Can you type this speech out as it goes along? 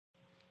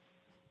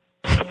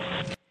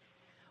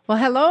Well,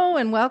 hello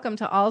and welcome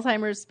to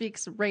Alzheimer's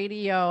Speaks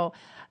Radio.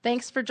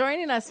 Thanks for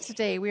joining us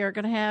today. We are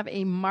going to have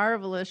a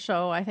marvelous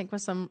show, I think,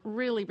 with some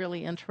really,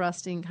 really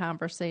interesting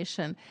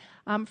conversation.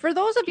 For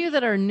those of you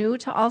that are new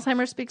to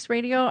Alzheimer's Speaks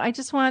Radio, I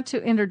just want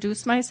to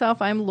introduce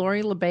myself. I'm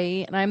Lori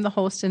LeBay, and I'm the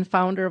host and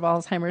founder of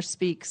Alzheimer's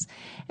Speaks.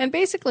 And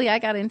basically, I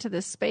got into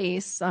this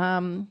space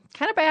kind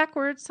of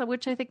backwards,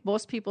 which I think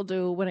most people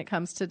do when it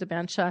comes to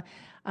dementia.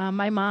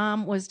 My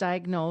mom was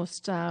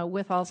diagnosed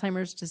with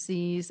Alzheimer's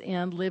disease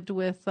and lived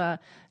with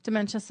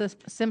dementia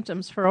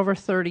symptoms for over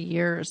 30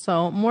 years,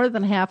 so more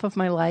than half of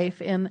my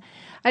life. And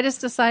I just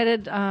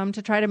decided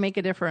to try to make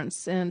a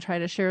difference and try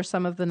to share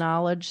some of the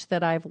knowledge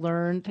that I've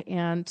learned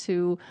and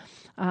to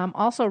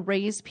also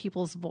raise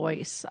people's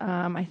voice.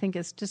 I think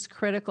it's just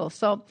critical.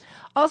 So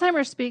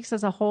Alzheimer's Speaks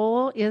as a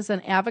whole is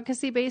an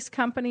advocacy-based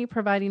company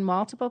providing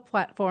multiple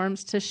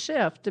platforms to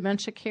shift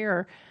dementia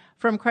care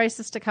from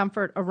crisis to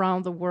comfort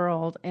around the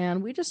world.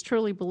 And we just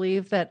truly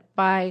believe that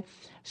by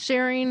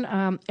sharing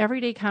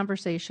everyday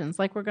conversations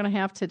like we're going to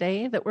have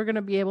today, that we're going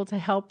to be able to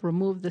help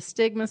remove the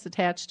stigmas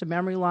attached to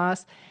memory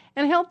loss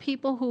and help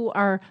people who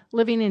are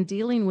living and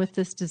dealing with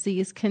this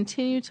disease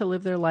continue to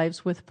live their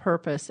lives with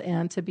purpose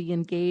and to be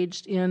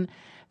engaged in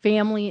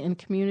family and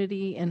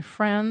community and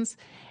friends.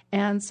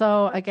 And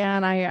so,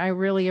 again, I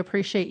really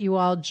appreciate you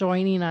all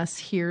joining us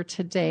here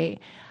today.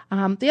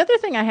 The other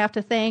thing I have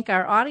to thank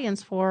our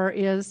audience for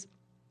is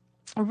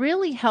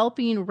really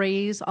helping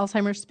raise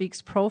Alzheimer's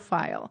Speaks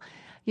profile.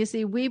 You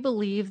see, we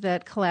believe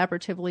that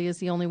collaboratively is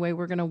the only way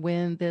we're going to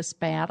win this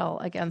battle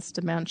against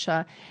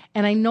dementia.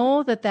 And I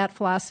know that that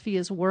philosophy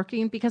is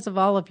working because of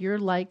all of your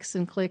likes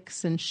and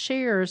clicks and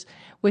shares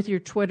with your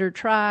Twitter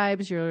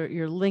tribes, your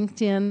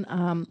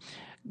LinkedIn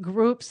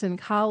groups and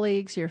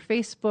colleagues, your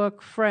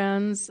Facebook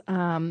friends,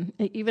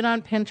 even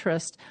on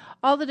Pinterest,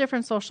 all the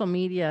different social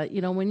media.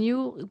 You know, when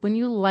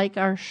you like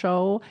our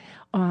show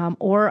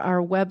or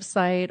our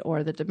website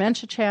or the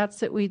dementia chats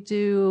that we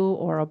do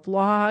or a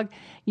blog,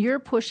 you're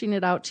pushing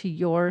it out to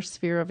your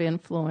sphere of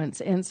influence.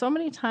 And so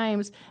many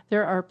times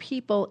there are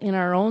people in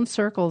our own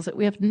circles that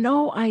we have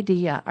no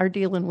idea are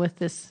dealing with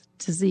this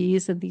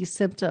disease and these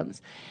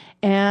symptoms.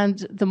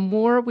 And the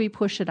more we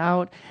push it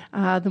out,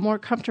 the more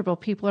comfortable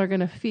people are going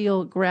to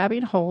feel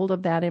grabbing hold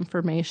of that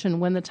information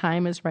when the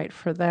time is right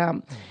for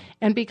them.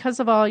 And because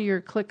of all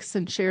your clicks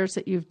and shares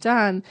that you've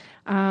done,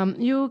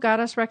 you got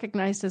us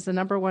recognized as the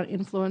 #1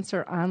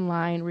 influencer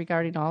online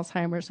regarding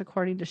Alzheimer's,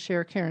 according to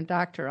ShareCare and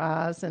Dr.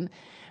 Oz. And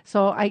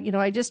so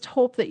I just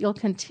hope that you'll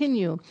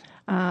continue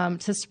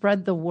to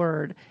spread the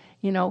word.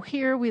 You know,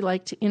 here we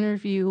like to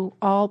interview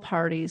all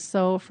parties.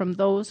 So from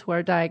those who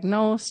are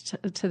diagnosed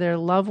to their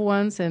loved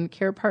ones and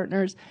care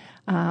partners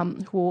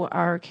who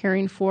are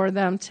caring for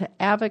them, to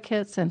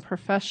advocates and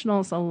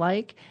professionals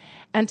alike.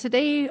 And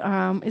today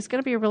is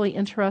going to be a really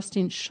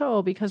interesting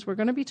show because we're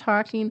going to be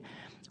talking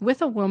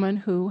with a woman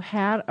who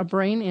had a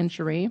brain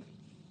injury,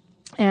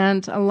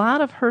 and a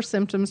lot of her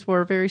symptoms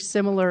were very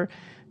similar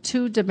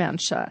to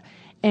dementia,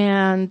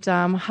 and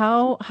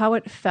how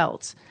it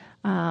felt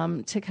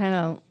to kind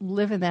of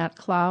live in that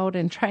cloud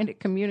and trying to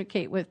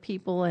communicate with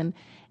people and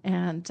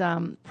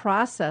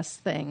process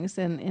things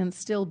and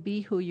still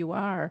be who you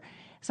are.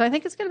 So I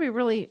think it's going to be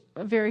really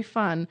very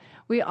fun.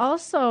 We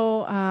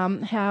also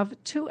have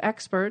 2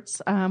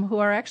 experts who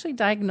are actually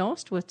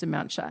diagnosed with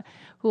dementia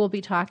who will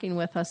be talking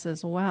with us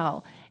as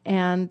well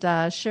and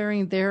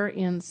sharing their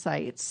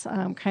insights,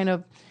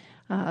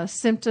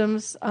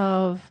 symptoms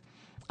of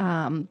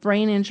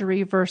brain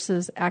injury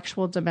versus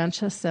actual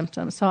dementia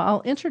symptoms. So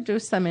I'll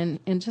introduce them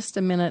in just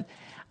a minute.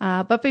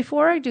 But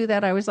before I do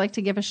that, I always like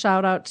to give a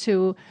shout out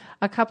to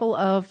a couple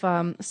of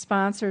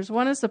sponsors.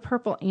 One is the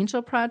Purple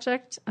Angel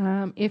Project.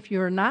 If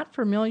you're not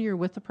familiar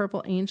with the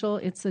Purple Angel,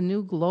 it's a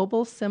new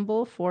global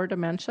symbol for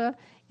dementia.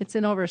 It's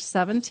in over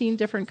 17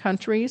 different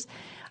countries.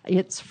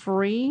 It's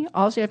free.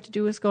 All you have to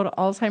do is go to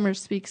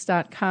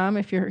alzheimersspeaks.com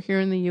if you're here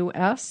in the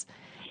U.S.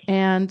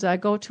 and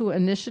go to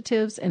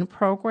initiatives and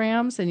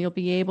programs, and you'll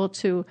be able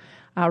to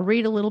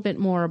read a little bit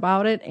more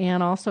about it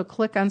and also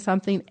click on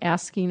something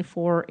asking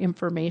for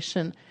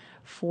information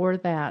for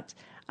that.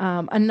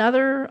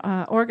 Another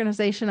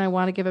organization I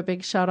want to give a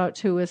big shout out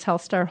to is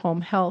Health Star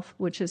Home Health,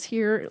 which is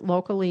here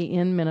locally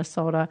in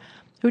Minnesota,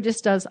 who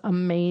just does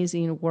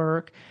amazing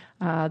work.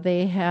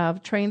 They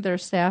have trained their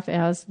staff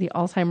as the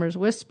Alzheimer's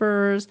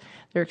Whisperers.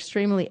 They're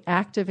extremely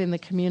active in the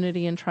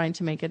community and trying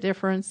to make a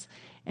difference,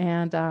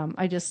 and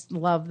I just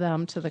love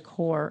them to the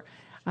core.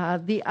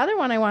 The other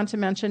one I want to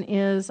mention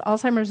is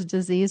Alzheimer's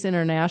Disease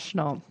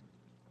International.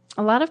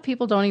 A lot of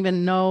people don't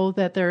even know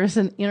that there is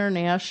an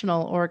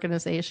international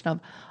organization of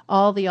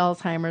all the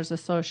Alzheimer's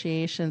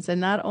associations, and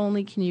not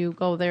only can you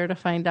go there to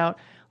find out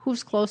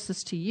who's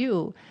closest to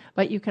you,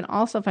 but you can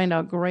also find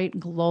out great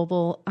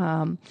global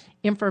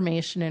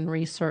information and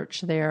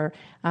research there.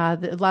 A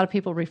lot of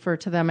people refer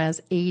to them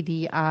as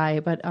ADI,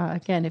 but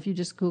again, if you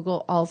just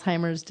Google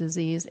Alzheimer's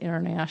Disease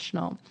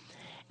International.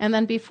 And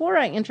then before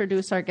I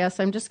introduce our guests,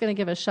 I'm just going to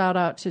give a shout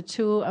out to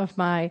 2 of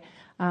my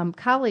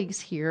colleagues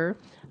here,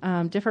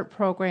 different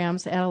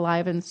programs at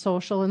Alive and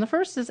Social. And the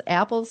first is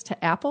Apples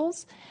to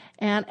Apples.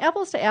 And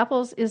Apples to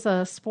Apples is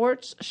a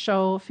sports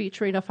show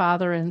featuring a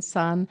father and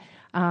son,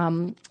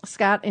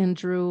 Scott and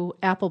Drew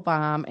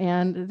Applebaum,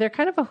 and they're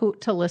kind of a hoot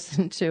to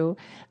listen to.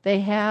 They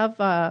have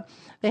a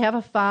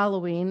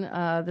following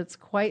that's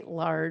quite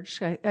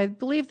large. I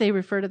believe they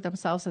refer to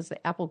themselves as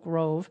the Apple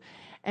Grove,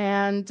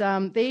 and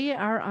they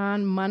are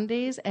on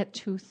Mondays at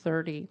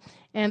 2:30.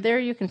 And there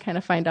you can kind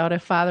of find out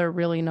if Father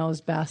really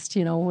knows best,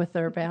 with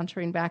their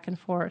bantering back and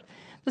forth.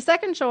 The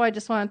second show I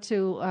just want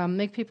to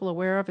make people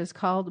aware of is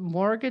called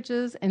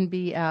Mortgages and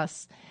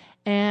BS.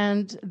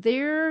 And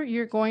there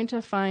you're going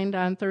to find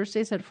on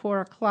Thursdays at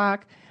 4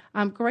 o'clock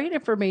great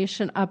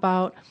information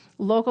about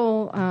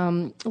local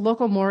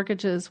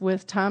mortgages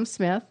with Tom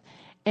Smith.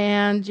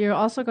 And you're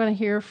also going to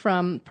hear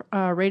from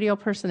radio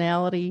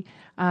personality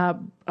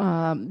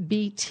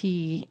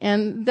BT.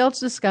 And they'll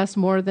discuss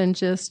more than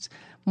just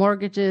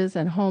mortgages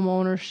and home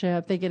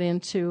ownership. They get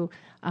into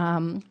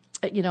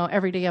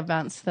everyday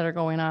events that are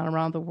going on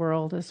around the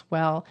world as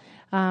well.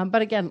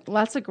 But again,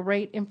 lots of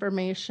great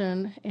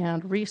information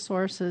and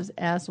resources,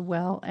 as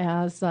well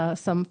as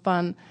some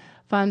fun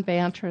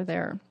banter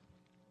there.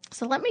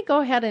 So let me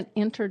go ahead and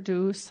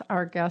introduce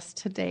our guest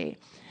today.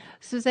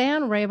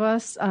 Suzanne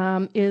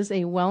Rabuse is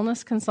a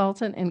wellness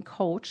consultant and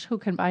coach who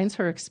combines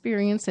her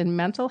experience in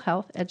mental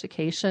health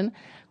education,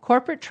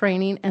 corporate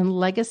training, and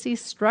legacy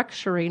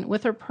structuring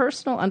with her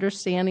personal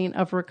understanding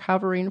of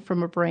recovering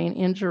from a brain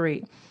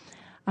injury.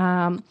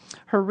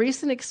 Her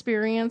recent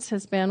experience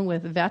has been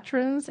with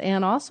veterans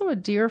and also a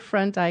dear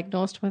friend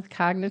diagnosed with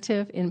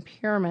cognitive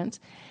impairment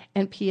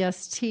and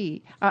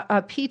PTSD.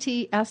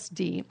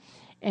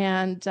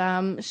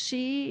 And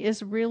she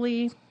is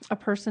really a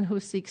person who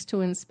seeks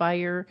to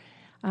inspire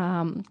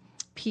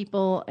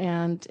people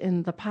and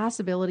in the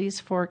possibilities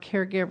for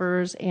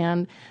caregivers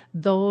and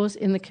those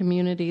in the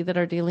community that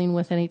are dealing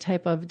with any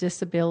type of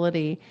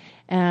disability.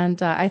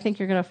 And I think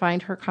you're going to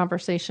find her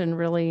conversation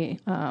really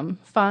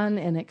fun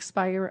and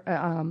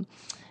inspiring.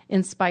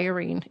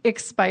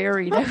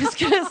 Expiring, I was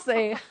going to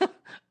say.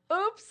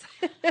 Oops.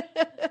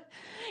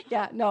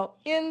 Yeah, no,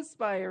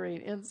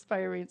 inspiring.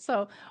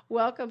 So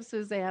welcome,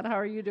 Suzanne. How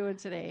are you doing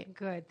today?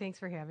 Good. Thanks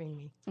for having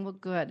me. Well,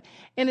 good.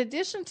 In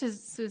addition to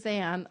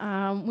Suzanne,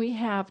 we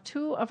have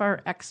two of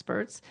our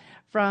experts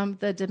from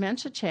the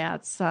Dementia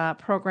Chats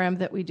program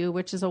that we do,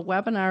 which is a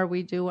webinar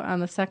we do on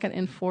the second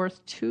and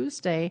fourth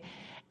Tuesday.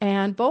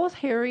 And both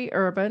Harry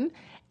Urban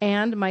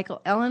and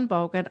Michael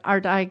Ellenbogen are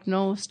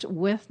diagnosed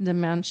with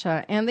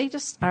dementia, and they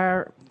just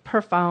are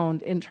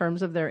profound in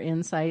terms of their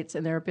insights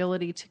and their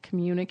ability to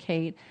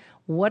communicate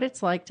what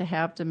it's like to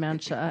have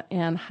dementia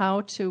and how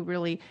to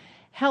really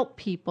help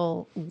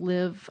people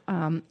live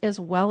as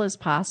well as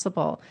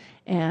possible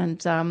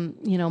and,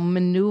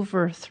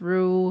 maneuver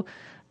through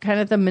kind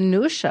of the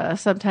minutia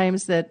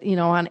sometimes that,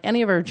 on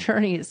any of our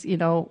journeys,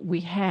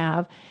 we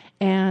have.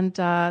 And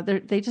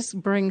they just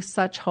bring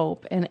such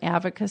hope and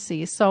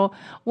advocacy. So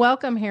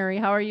welcome, Harry.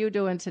 How are you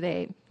doing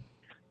today?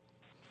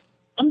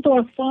 I'm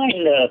doing fine,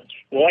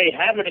 Roy.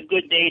 Having a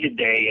good day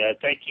today.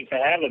 Thank you for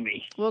having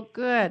me. Well,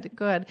 good.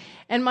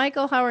 And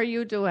Michael, how are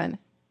you doing?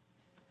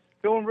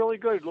 Doing really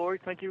good, Lori.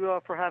 Thank you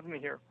for having me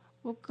here.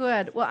 Well,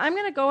 good. Well, I'm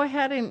going to go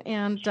ahead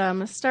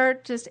and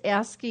start just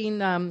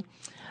asking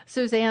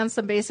Suzanne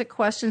some basic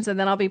questions, and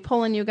then I'll be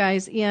pulling you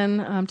guys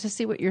in to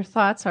see what your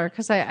thoughts are,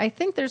 because I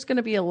think there's going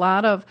to be a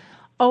lot of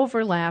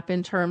overlap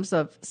in terms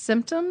of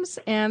symptoms,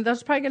 and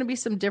there's probably going to be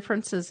some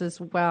differences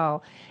as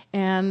well.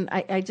 And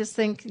I just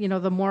think,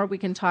 the more we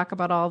can talk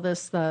about all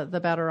this, the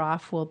better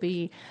off we'll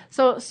be.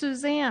 So,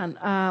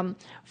 Suzanne,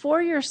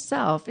 for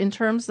yourself, in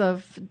terms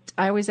of,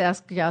 I always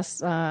ask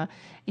guests,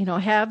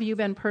 have you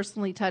been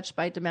personally touched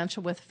by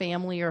dementia with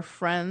family or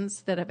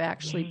friends that have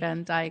actually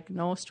been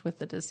diagnosed with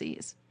the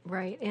disease?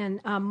 Right. And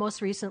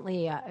most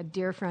recently, a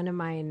dear friend of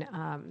mine,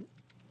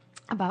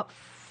 about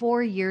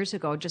 4 years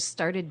ago, just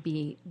started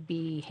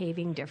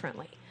behaving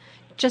differently.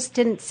 Just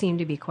didn't seem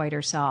to be quite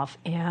herself.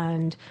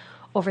 And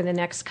over the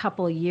next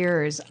couple of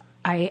years,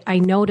 I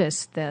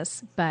noticed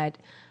this, but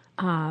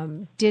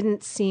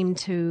didn't seem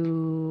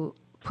to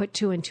put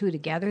two and two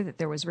together, that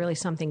there was really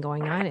something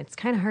going on. It's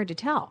kind of hard to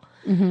tell.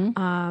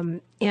 Mm-hmm.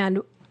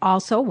 And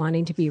also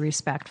wanting to be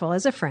respectful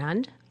as a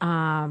friend,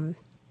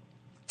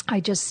 I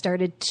just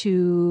started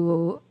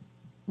to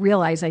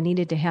realize I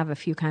needed to have a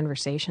few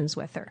conversations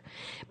with her,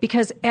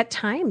 because at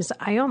times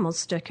I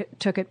almost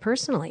took it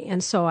personally.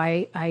 And so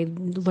I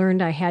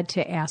learned I had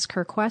to ask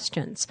her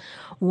questions.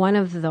 One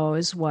of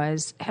those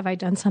was, have I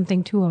done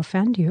something to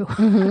offend you?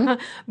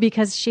 Mm-hmm.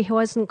 Because she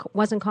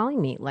wasn't calling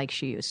me like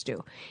she used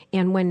to.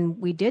 And when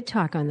we did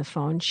talk on the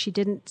phone, she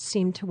didn't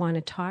seem to want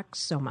to talk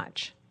so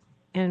much.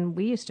 And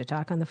we used to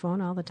talk on the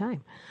phone all the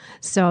time.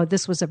 So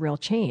this was a real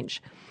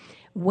change.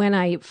 When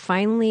I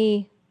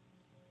finally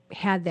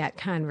had that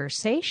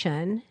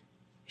conversation,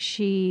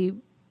 she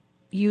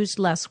used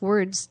less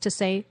words to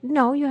say,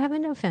 no, you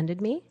haven't offended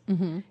me.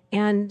 Mm-hmm.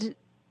 And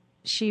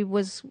she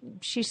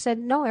said,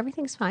 no,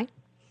 everything's fine.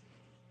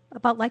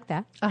 about like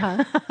that.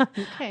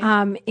 Okay.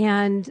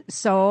 And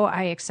so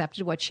I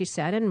accepted what she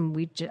said,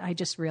 and I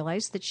just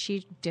realized that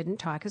she didn't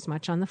talk as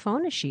much on the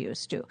phone as she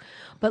used to.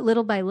 But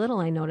little by little,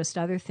 I noticed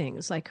other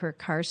things, like her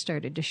car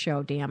started to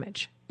show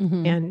damage.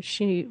 And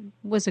she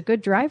was a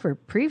good driver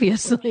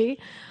previously.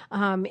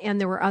 And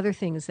there were other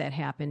things that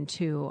happened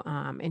too.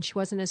 And she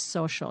wasn't as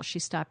social. She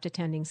stopped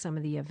attending some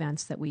of the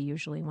events that we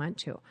usually went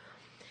to.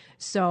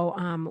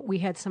 So we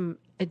had some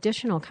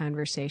additional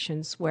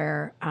conversations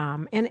where,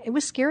 and it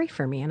was scary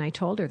for me, and I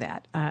told her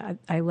that.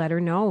 I let her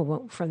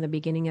know from the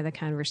beginning of the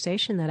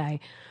conversation that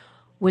I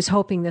was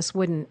hoping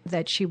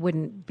that she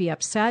wouldn't be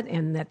upset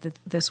and that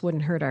this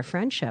wouldn't hurt our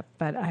friendship.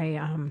 But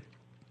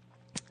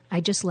I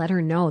just let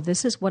her know,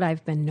 this is what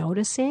I've been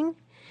noticing.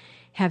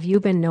 Have you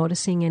been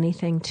noticing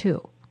anything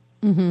too?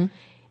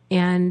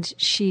 And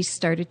she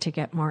started to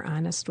get more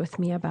honest with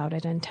me about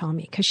it and tell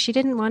me, because she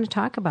didn't want to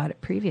talk about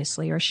it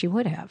previously, or she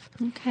would have.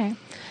 Okay.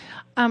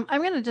 I'm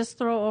going to just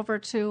throw over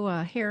to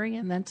Harry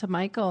and then to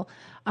Michael.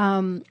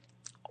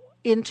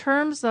 In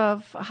terms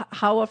of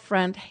how a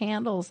friend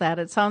handles that,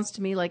 it sounds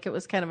to me like it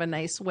was kind of a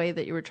nice way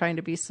that you were trying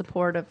to be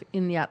supportive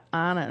and yet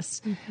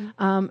honest.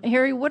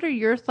 Harry, what are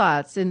your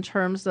thoughts in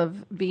terms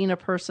of being a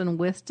person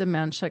with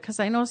dementia? Because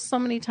I know so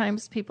many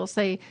times people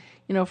say,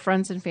 you know,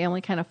 friends and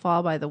family kind of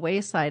fall by the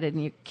wayside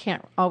and you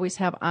can't always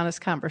have honest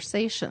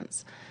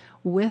conversations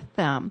with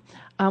them.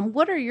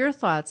 What are your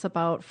thoughts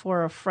about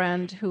for a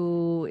friend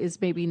who is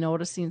maybe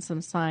noticing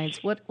some signs?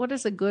 What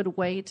is a good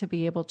way to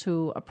be able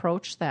to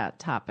approach that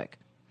topic?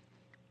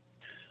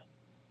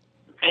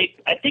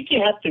 I think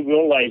you have to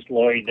realize,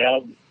 Lori,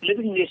 that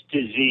living this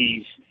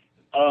disease,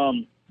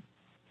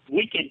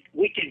 we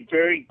get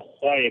very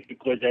quiet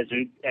because as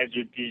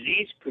the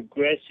disease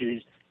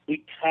progresses,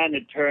 we kind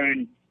of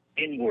turn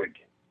inward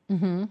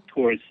to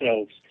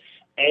ourselves,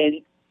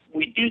 and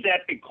we do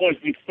that because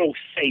we feel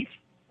safe.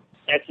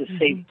 That's a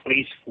safe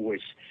place for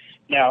us.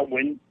 Now,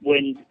 when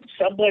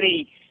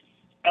somebody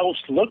else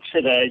looks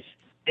at us,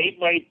 they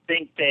might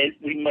think that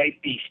we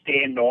might be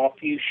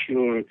standoffish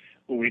or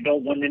we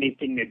don't want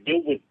anything to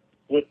do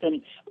with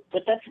them,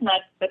 but that's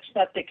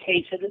not the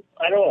case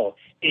at all.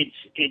 It's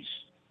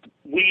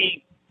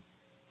we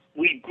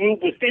grew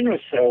within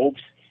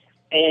ourselves,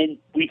 and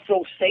we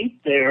feel safe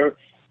there,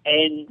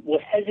 and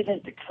we're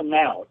hesitant to come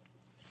out.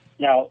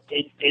 Now,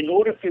 in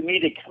order for me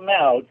to come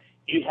out,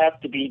 you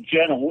have to be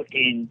gentle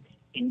in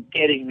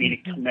getting me to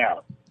come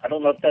out. I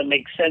don't know if that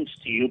makes sense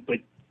to you, but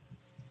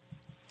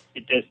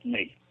it does to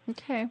me.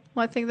 Okay.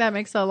 Well, I think that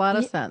makes a lot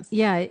of sense.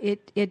 Yeah,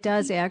 it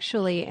does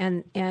actually.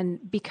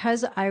 And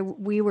because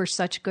we were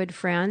such good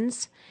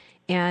friends,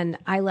 and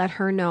I let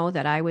her know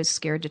that I was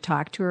scared to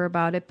talk to her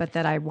about it, but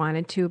that I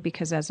wanted to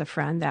because as a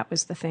friend, that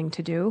was the thing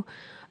to do.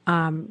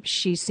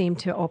 She seemed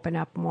to open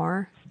up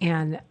more.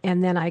 And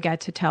then I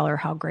got to tell her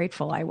how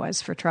grateful I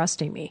was for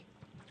trusting me.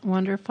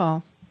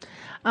 Wonderful.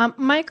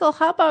 Michael,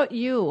 how about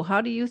you? How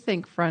do you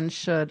think friends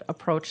should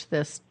approach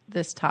this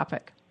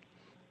topic?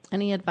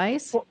 Any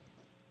advice?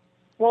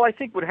 Well, I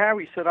think what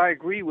Harry said I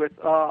agree with.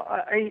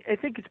 I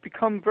think it's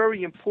become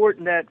very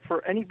important that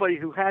for anybody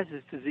who has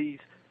this disease,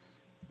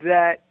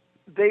 that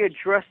they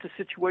address the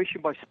situation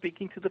by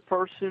speaking to the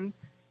person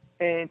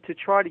and to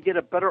try to get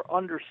a better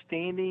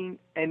understanding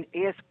and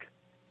ask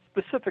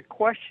specific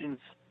questions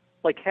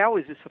like, how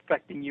is this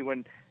affecting you,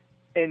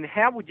 and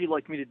how would you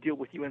like me to deal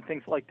with you, and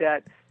things like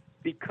that,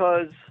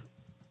 because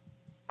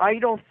I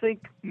don't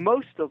think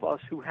most of us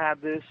who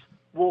have this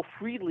will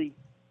freely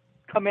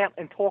come out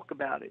and talk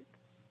about it.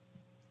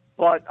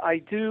 But I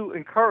do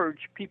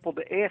encourage people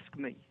to ask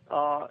me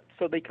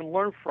so they can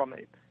learn from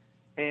it.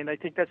 And I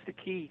think that's the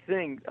key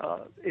thing.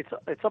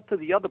 It's up to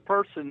the other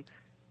person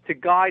to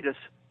guide us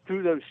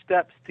through those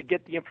steps to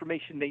get the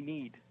information they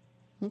need.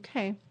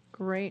 Okay,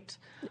 great.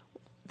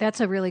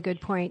 That's a really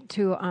good point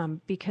too,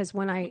 because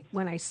when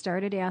I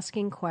started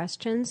asking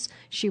questions,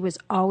 she was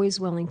always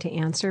willing to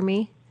answer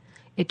me.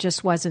 It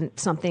just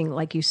wasn't something,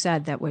 like you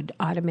said, that would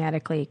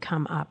automatically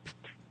come up.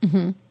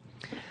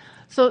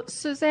 So,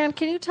 Suzanne,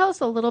 can you tell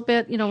us a little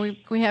bit, you know,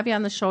 we have you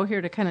on the show here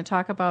to kind of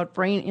talk about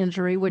brain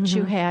injury, which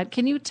you had.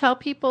 Can you tell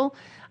people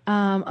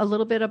a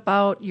little bit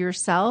about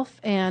yourself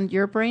and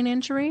your brain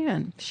injury?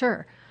 And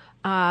Sure.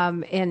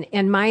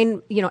 And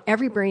mine, you know,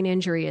 every brain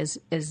injury is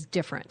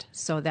different.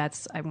 So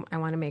that's, I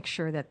want to make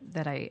sure that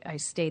I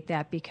state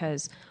that,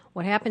 because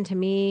what happened to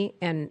me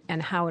and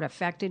how it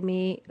affected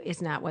me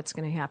is not what's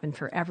going to happen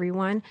for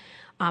everyone.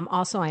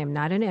 Also, I am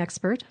not an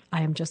expert.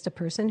 I am just a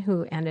person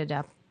who ended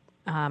up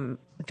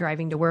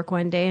driving to work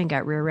one day and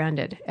got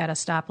rear-ended at a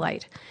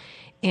stoplight.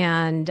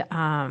 And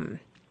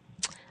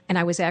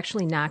I was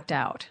actually knocked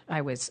out.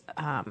 I was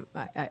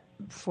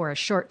for a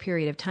short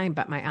period of time,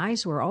 but my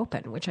eyes were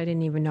open, which I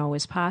didn't even know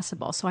was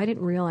possible. So I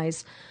didn't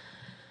realize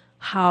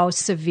how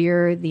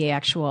severe the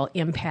actual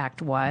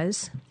impact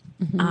was.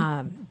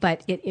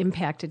 But it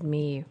impacted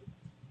me,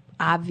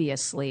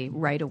 obviously,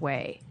 right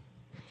away.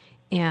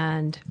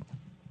 And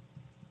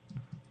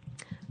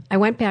I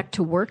went back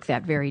to work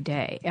that very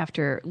day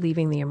after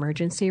leaving the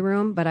emergency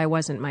room, but I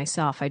wasn't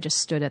myself. I just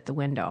stood at the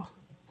window.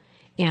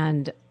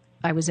 And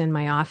I was in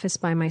my office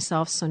by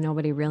myself, so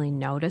nobody really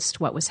noticed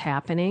what was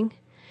happening.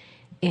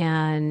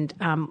 And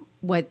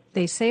what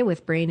they say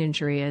with brain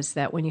injury is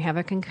that when you have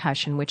a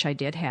concussion, which I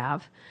did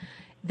have,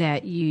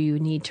 that you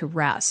need to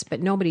rest. But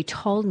nobody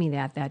told me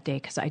that day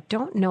because I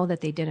don't know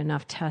that they did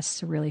enough tests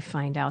to really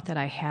find out that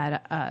I had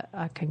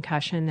a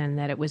concussion and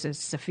that it was as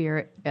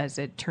severe as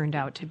it turned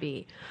out to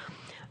be.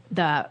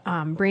 The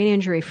brain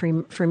injury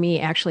for me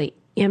actually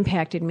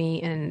impacted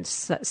me in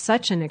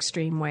such an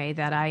extreme way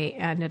that I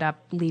ended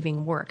up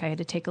leaving work. I had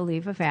to take a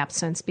leave of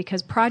absence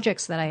because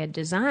projects that I had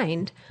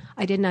designed,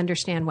 I didn't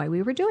understand why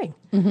we were doing.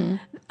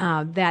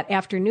 That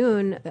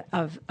afternoon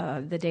of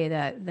the day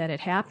that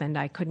it happened,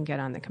 I couldn't get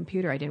on the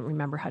computer. I didn't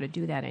remember how to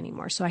do that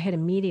anymore. So I had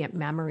immediate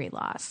memory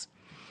loss,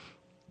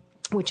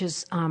 which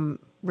is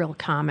real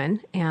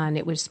common, and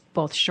it was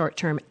both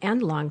short-term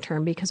and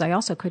long-term because I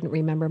also couldn't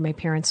remember my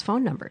parents'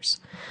 phone numbers.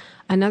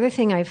 Another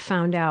thing I've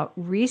found out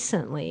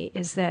recently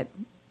is that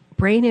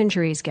brain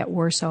injuries get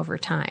worse over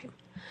time.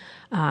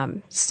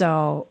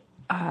 So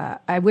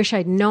I wish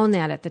I'd known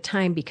that at the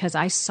time because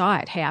I saw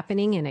it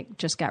happening and it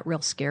just got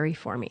real scary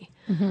for me.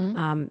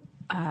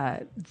 I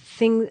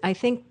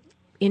think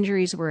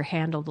injuries were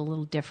handled a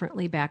little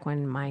differently back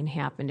when mine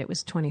happened. It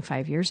was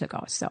 25 years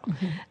ago. So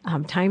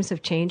times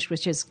have changed,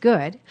 which is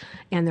good.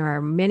 And there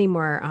are many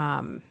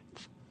more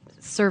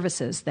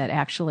services that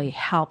actually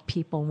help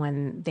people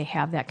when they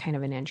have that kind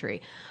of an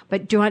injury.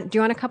 But do you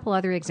want a couple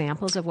other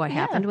examples of what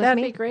happened with me?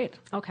 That'd be great.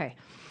 Okay.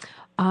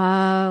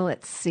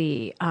 Let's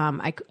see.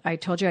 I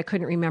told you I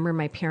couldn't remember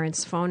my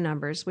parents' phone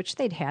numbers, which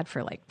they'd had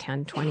for like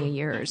 10, 20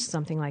 years,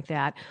 something like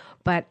that.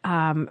 But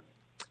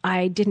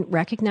I didn't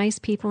recognize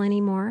people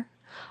anymore.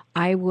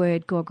 I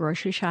would go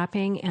grocery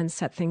shopping and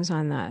set things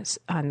on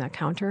the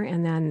counter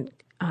and then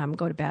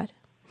go to bed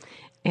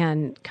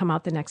and come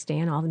out the next day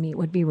and all the meat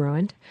would be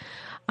ruined.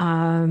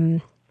 I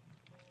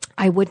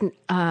wouldn't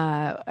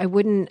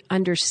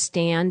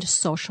understand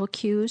social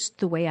cues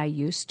the way I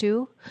used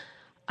to.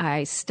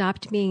 I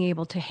stopped being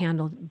able to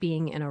handle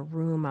being in a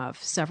room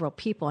of several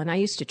people. And I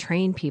used to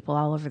train people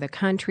all over the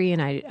country,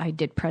 and I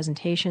did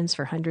presentations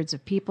for hundreds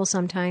of people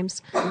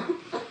sometimes.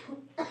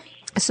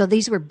 So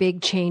these were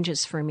big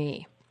changes for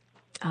me.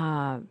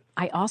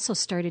 I also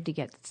started to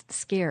get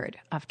scared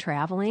of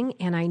traveling,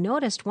 and I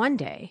noticed one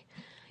day,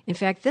 in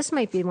fact, this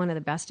might be one of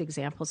the best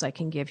examples I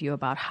can give you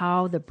about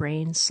how the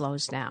brain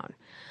slows down.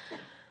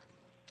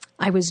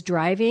 I was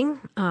driving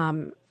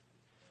home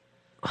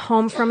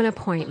from an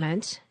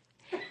appointment,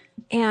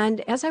 and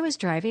as I was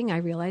driving, I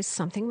realized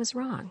something was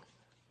wrong,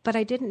 but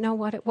I didn't know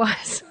what it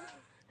was.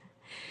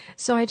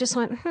 So I just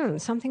went,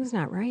 something's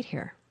not right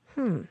here.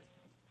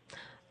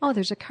 Oh,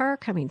 there's a car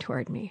coming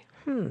toward me.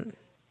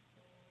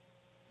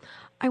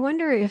 I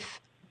wonder if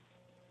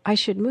I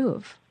should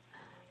move.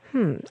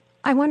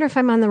 I wonder if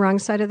I'm on the wrong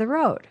side of the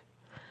road.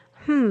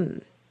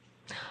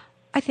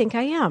 I think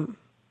I am.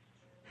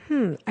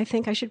 I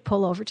think I should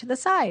pull over to the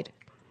side.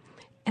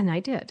 And I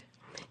did.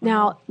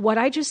 Now, what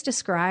I just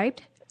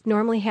described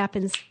normally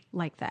happens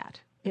like that.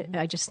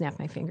 I just snapped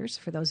my fingers,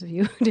 for those of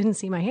you who didn't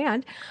see my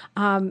hand.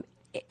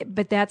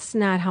 But that's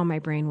not how my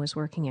brain was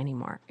working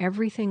anymore.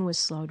 Everything was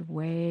slowed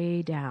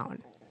way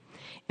down.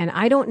 And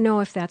I don't know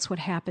if that's what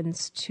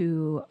happens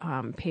to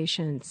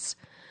patients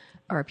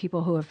or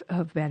people who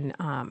have been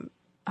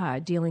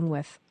dealing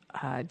with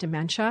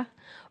dementia,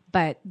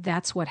 but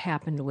that's what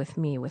happened with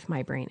me with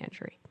my brain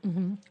injury.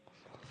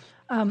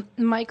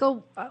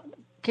 Michael,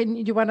 do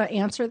you want to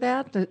answer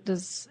that?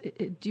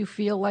 Do you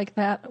feel like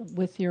that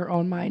with your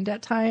own mind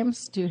at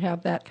times? Do you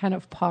have that kind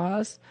of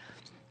pause?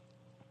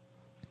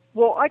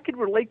 Well, I could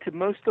relate to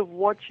most of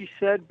what she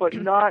said, but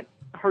not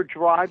her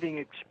driving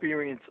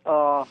experience.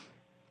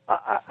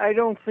 I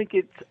don't think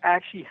it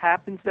actually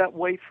happens that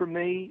way for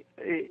me.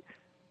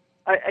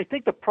 I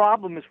think the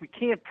problem is we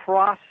can't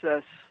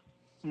process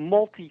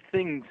multi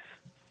things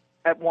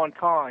at one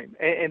time,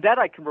 and that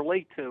I can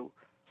relate to.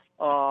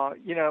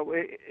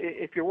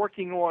 If you're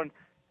working on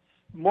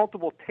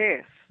multiple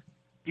tasks,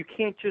 you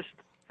can't just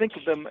think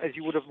of them as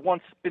you would have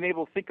once been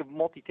able to think of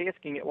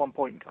multitasking at one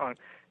point in time.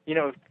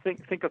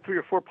 Think of 3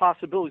 or 4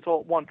 possibilities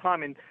all at one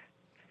time and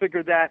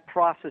figure that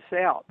process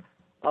out.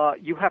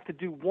 You have to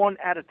do one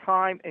at a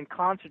time and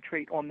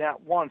concentrate on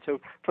that one.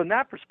 So from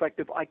that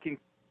perspective, I can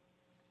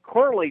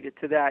correlate it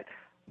to that,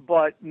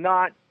 but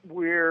not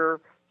where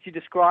she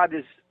described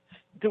as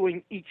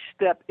doing each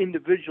step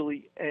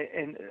individually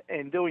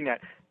and doing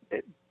that.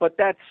 But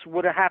that's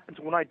what happens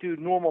when I do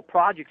normal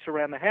projects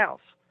around the house.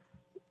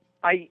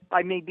 I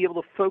may be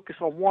able to focus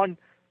on one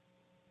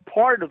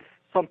part of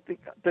something,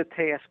 the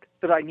task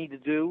that I need to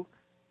do,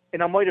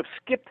 and I might have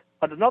skipped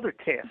another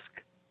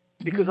task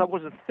because I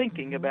wasn't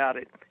thinking about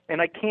it,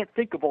 and I can't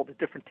think of all the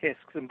different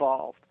tasks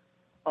involved.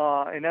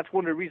 And that's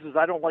one of the reasons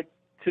I don't like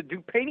to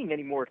do painting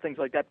anymore, things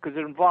like that, because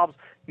it involves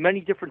many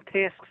different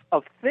tasks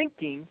of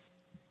thinking,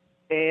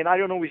 and I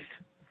don't always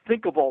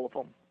think of all of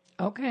them.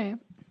 Okay.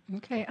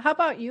 How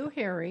about you,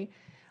 Harry?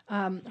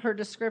 her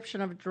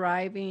description of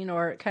driving,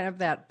 or kind of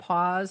that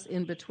pause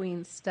in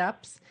between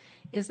steps.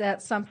 Is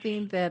that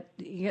something that,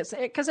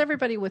 because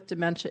everybody with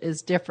dementia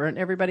is different,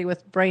 everybody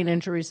with brain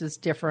injuries is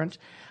different,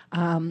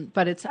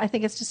 but I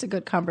think it's just a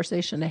good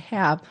conversation to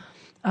have.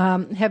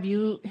 Have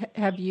you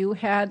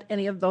had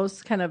any of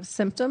those kind of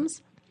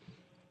symptoms?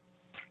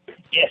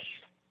 Yes,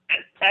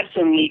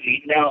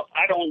 absolutely. Now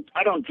I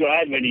don't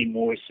drive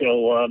anymore,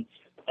 so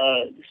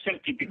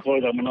simply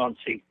because I'm an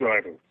unsafe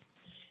driver.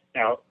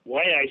 Now,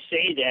 why I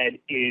say that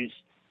is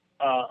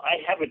I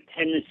have a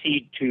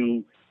tendency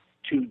to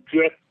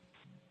drift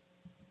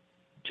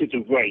to the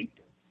right.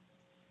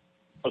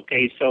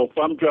 Okay, so if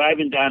I'm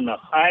driving down the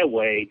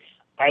highway,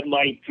 I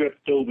might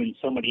drift over in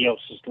somebody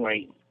else's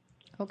lane.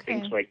 Okay.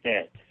 Things like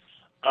that.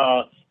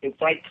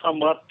 If I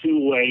come up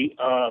to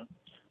a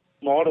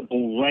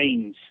multiple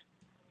lanes,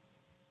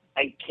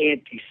 I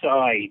can't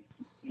decide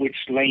which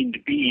lane to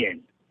be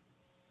in.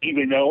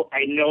 Even though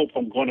I know if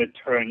I'm going to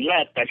turn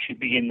left, I should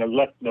be in the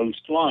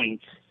leftmost line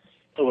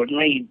or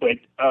lane. But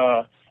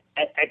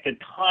at the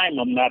time,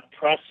 I'm not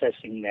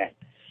processing that.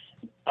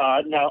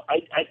 Now,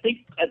 I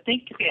think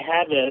if you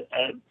have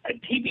a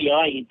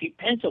TBI, it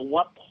depends on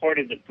what part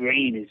of the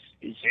brain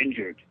is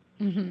injured.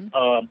 Mm-hmm.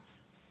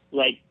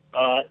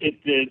 If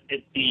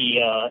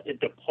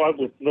the part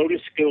with motor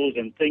skills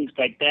and things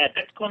like that,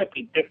 that's going to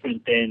be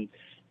different than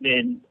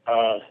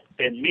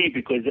me,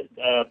 because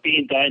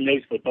being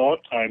diagnosed with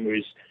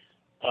Alzheimer's,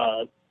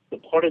 the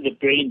part of the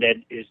brain that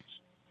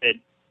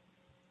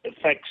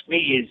affects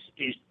me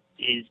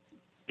is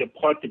the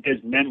part that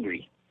does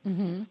memory,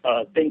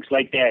 things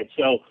like that.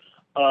 So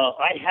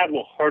I have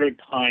a harder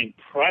time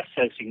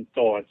processing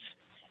thoughts,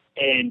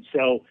 and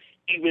so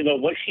even though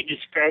what she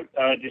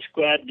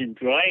described in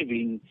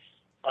driving,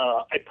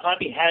 I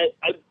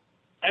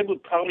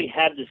would probably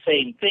have the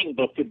same thing,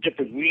 but for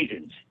different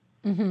reasons.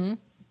 Mm-hmm.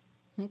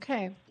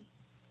 Okay.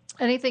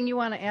 Anything you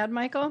want to add,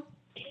 Michael?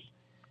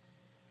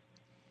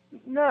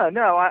 No.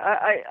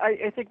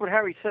 I think what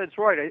Harry said is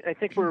right. I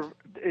think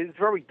it's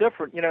very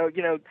different.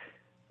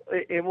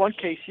 In one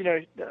case,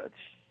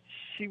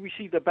 she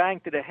received a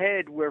bang to the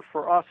head, where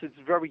for us it's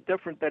very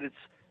different. That it's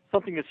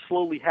something that's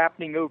slowly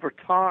happening over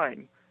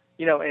time.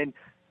 And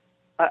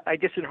I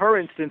guess in her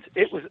instance,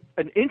 it was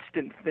an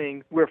instant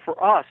thing, where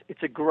for us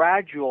it's a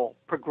gradual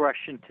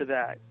progression to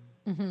that.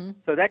 Mm-hmm.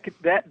 So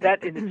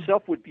that in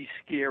itself would be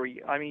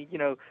scary. I mean,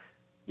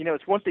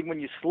 it's one thing when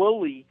you're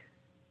slowly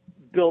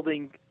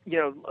building,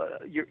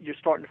 you're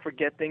starting to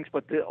forget things,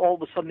 but all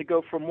of a sudden to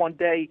go from one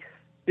day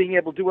being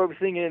able to do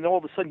everything, and then all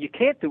of a sudden you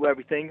can't do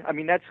everything. I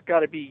mean, that's got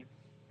to be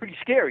pretty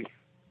scary.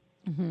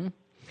 Mm-hmm.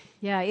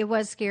 Yeah, it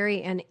was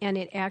scary, and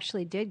it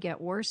actually did get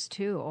worse,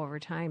 too, over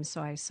time.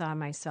 So I saw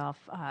myself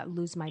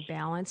lose my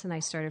balance, and I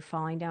started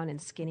falling down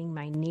and skinning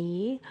my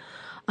knee,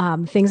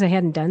 things I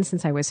hadn't done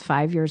since I was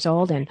 5 years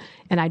old. And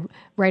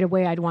right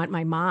away I'd want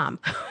my mom.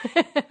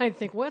 I'd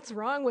think, what's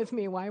wrong with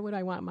me? Why would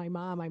I want my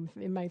mom? I'm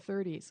in my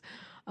 30s.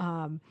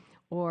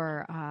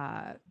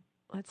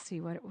 Let's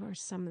see, what were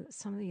some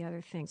of the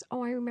other things?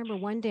 Oh, I remember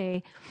one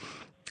day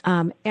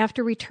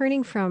after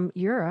returning from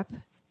Europe,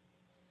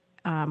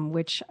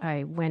 which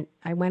I went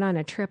on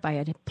a trip I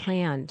had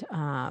planned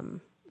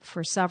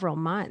for several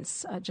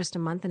months, just a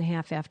month and a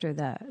half after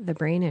the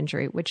brain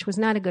injury, which was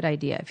not a good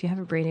idea. If you have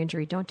a brain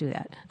injury, don't do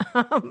that.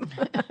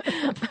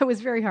 It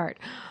was very hard.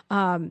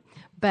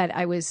 But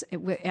I was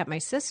at my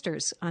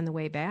sister's on the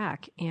way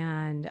back,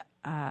 and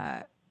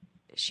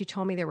she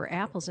told me there were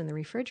apples in the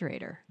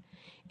refrigerator.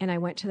 And I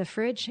went to the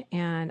fridge,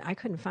 and I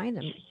couldn't find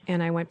them.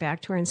 And I went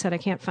back to her and said, I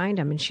can't find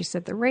them. And she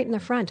said, they're right in the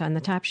front on the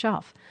top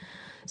shelf.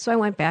 So I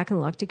went back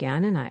and looked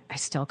again, and I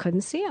still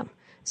couldn't see them.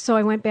 So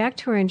I went back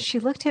to her, and she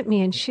looked at me,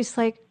 and she's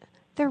like,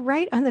 they're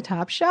right on the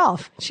top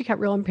shelf. She got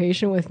real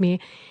impatient with me,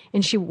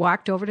 and she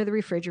walked over to the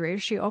refrigerator.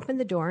 She opened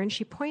the door, and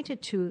she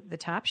pointed to the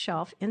top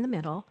shelf in the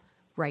middle,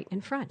 right in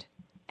front.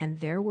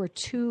 And there were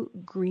 2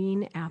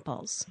 green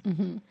apples.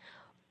 Mm-hmm.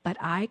 But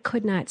I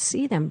could not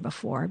see them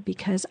before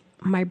because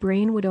my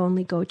brain would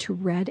only go to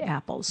red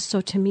apples.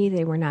 So to me,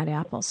 they were not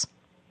apples.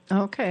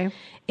 Okay.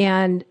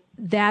 And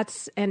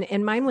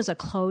and mine was a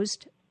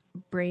closed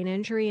brain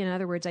injury. In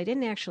other words, I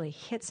didn't actually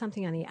hit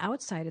something on the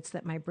outside. It's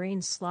that my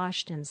brain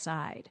sloshed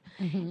inside.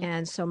 Mm-hmm.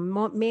 And so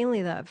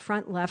mainly the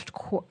front left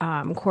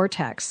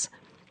cortex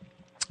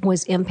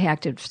was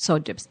impacted. So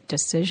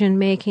decision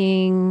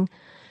making,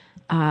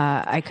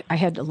 I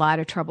had a lot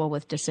of trouble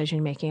with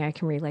decision making. I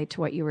can relate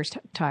to what you were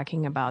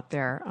talking about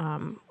there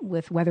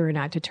with whether or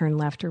not to turn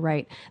left or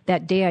right.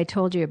 That day I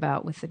told you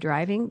about with the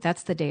driving,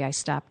 that's the day I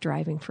stopped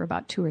driving for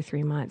about 2 or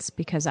 3 months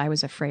because I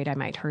was afraid I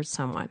might hurt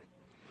someone.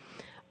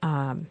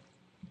 And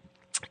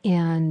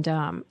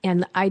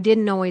I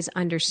didn't always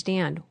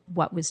understand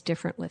what was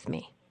different with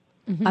me.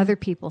 Mm-hmm. Other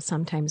people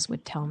sometimes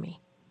would tell me.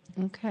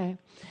 Okay.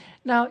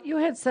 Now, you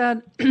had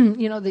said,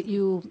 that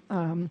you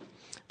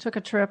took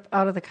a trip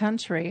out of the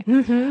country.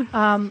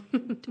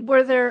 Mm-hmm.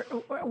 Were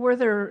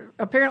there,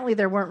 apparently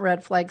there weren't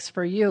red flags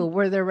for you.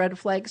 Were there red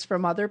flags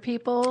from other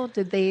people?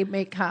 Did they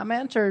make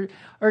comment or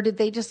did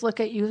they just look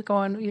at you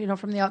going,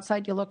 from the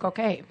outside, you look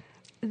okay?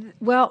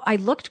 Well, I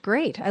looked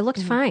great. I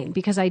looked fine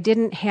because I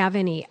didn't have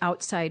any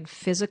outside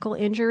physical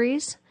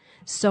injuries.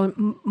 So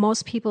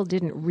most people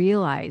didn't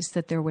realize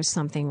that there was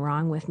something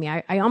wrong with me.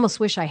 I almost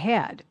wish I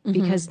had,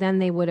 because then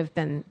they would have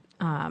been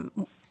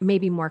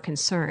maybe more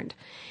concerned.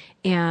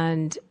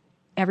 And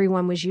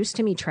everyone was used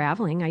to me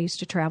traveling. I used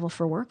to travel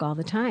for work all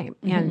the time.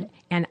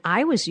 And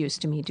I was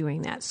used to me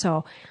doing that.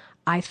 So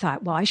I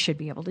thought, well, I should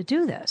be able to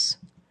do this.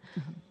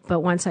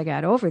 But once I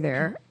got over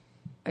there,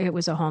 it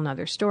was a whole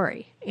nother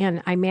story.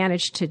 And I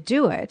managed to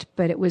do it,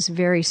 but it was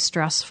very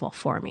stressful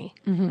for me.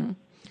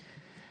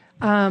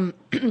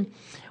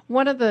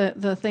 One of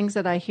the things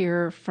that I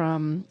hear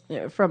from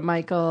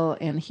Michael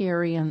and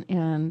Harry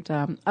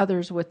and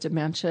others with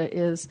dementia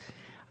is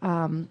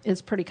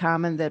it's pretty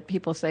common that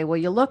people say, well,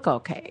 you look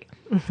okay,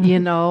 you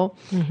know.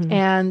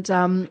 And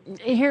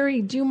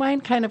Harry, do you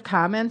mind kind of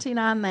commenting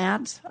on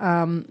that?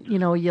 You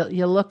know,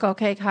 you look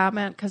okay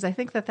comment, because I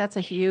think that that's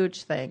a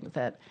huge thing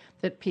that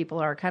people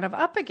are kind of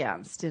up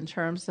against in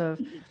terms of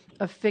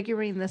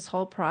figuring this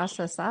whole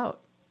process out.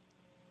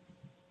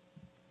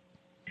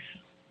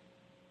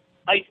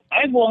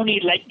 I've only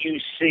let you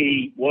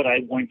see what I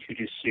want you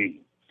to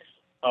see.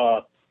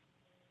 I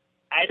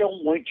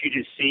don't want you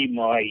to see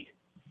my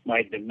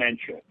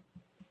dementia.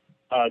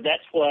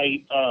 That's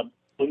why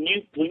when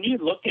you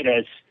look at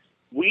us,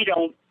 we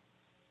don't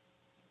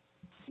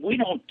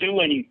do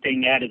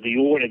anything out of the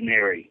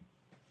ordinary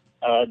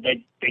that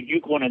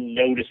you're going to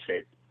notice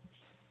it,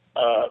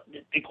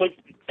 because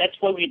that's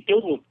why we do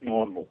look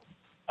normal.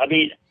 I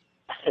mean,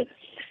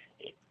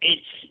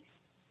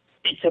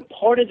 it's a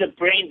part of the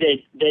brain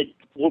that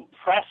we're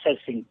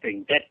processing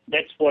things.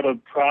 That's what our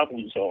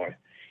problems are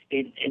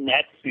in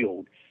that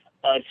field.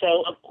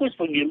 So, of course,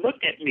 when you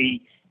look at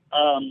me,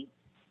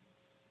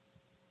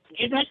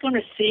 you're not going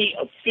to see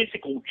a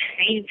physical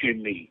change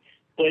in me.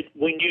 But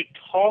when you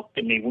talk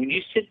to me, when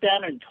you sit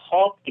down and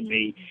talk to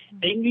me,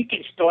 then you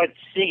can start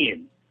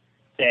seeing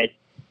that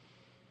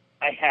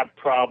I have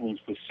problems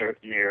with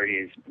certain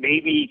areas.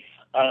 Maybe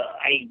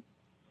I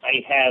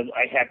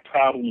have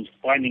problems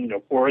finding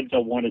the words I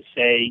want to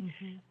say,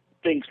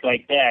 things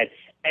like that.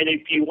 And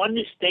if you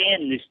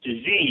understand this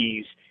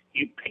disease,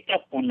 you pick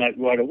up on that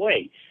right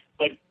away.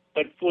 But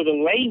for the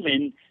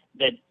layman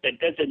that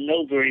doesn't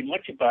know very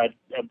much about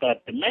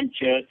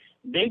dementia,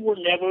 they will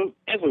never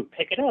ever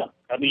pick it up.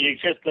 I mean,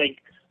 it's just like,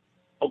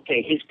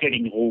 okay, he's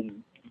getting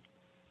home.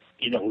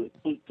 You know,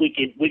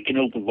 we can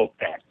overlook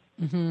that.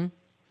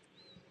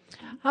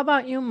 How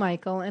about you,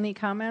 Michael? Any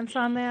comments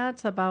on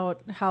that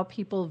about how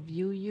people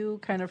view you,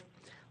 kind of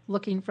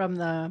looking from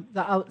the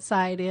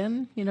outside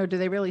in? You know, do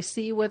they really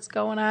see what's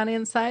going on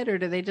inside, or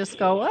do they just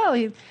go, well,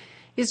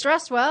 he's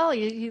dressed well,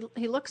 he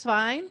looks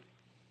fine?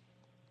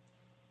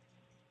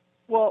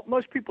 Well,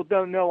 most people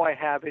don't know I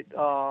have it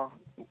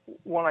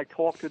when I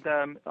talk to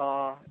them,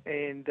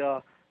 and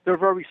they're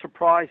very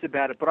surprised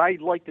about it. But I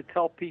like to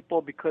tell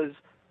people, because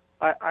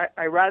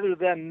I rather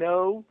them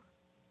know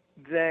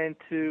than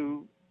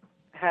to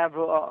have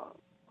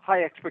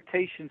high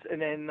expectations,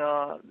 and then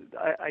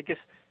I guess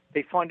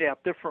they find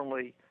out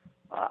differently.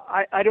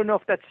 I don't know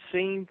if that's the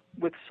same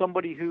with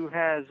somebody who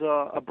has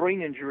a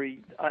brain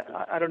injury.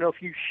 I don't know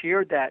if you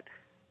shared that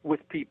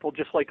with people,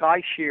 just like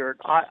I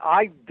shared.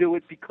 I do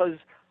it because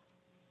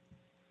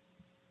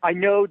I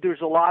know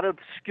there's a lot of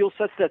skill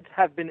sets that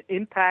have been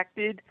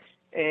impacted,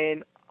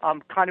 and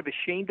I'm kind of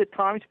ashamed at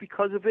times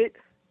because of it.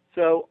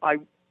 So I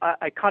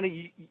kind of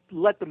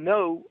let them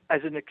know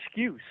as an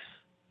excuse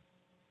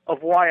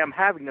of why I'm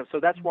having them. So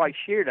that's why I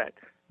share that.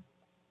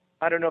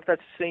 I don't know if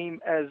that's the same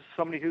as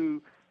somebody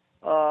who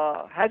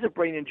has a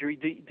brain injury.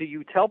 Do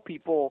you tell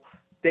people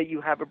that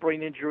you have a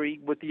brain injury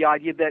with the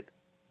idea that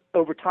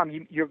over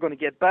time you're going to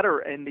get better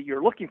and that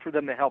you're looking for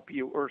them to help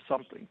you or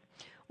something?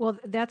 Well,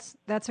 that's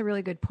a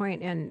really good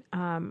point. And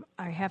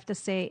I have to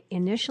say,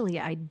 initially,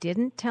 I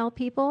didn't tell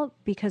people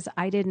because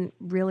I didn't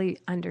really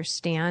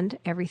understand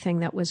everything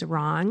that was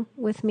wrong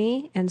with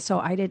me. And so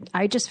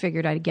I just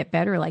figured I'd get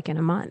better like in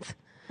a month.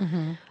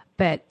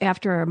 But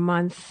after a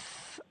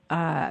month,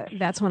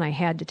 that's when I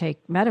had to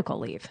take medical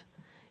leave.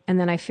 And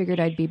then I figured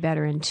I'd be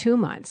better in 2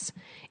 months.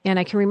 And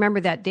I can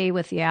remember that day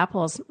with the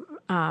apples.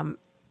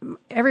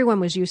 Everyone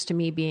was used to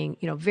me being,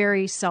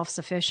 very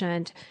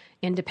self-sufficient,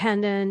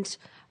 independent,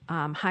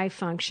 high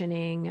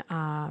functioning,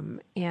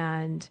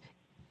 and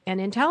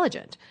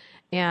intelligent.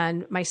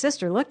 And my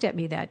sister looked at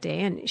me that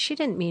day, and she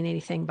didn't mean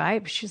anything by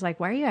it. But she's like,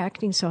 "Why are you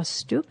acting so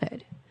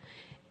stupid?"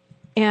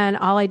 And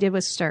all I did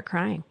was start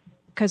crying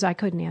because I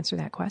couldn't answer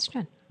that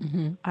question.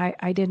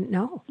 I didn't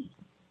know.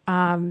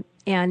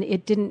 And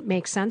it didn't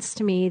make sense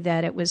to me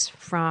that it was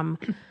from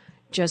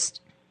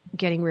just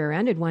getting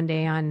rear-ended one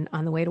day on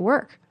the way to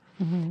work,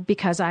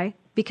 because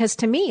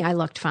to me, I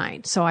looked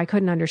fine. So I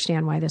couldn't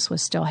understand why this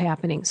was still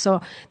happening.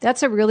 So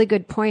that's a really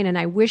good point. And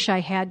I wish I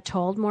had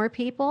told more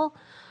people,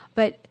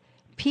 but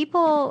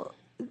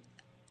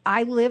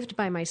I lived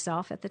by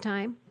myself at the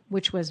time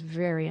which was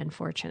very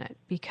unfortunate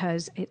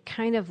because it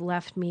kind of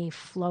left me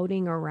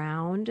floating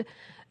around.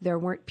 There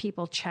weren't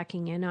people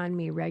checking in on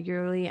me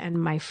regularly,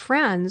 and my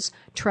friends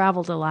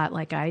traveled a lot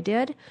like I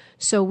did.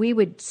 So we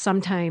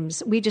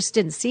just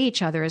didn't see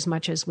each other as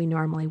much as we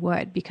normally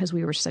would because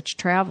we were such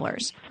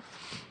travelers.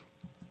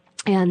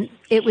 And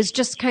it was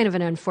just kind of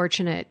an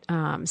unfortunate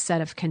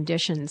set of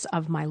conditions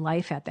of my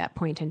life at that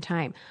point in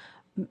time.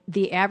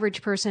 The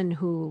average person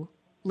who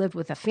lived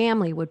with a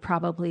family would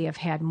probably have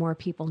had more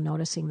people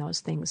noticing those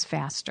things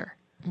faster.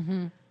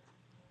 Mm-hmm.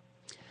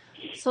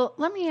 So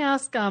let me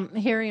ask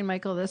Harry and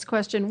Michael this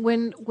question.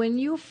 When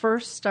you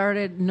first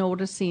started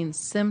noticing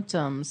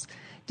symptoms,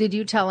 did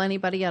you tell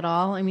anybody at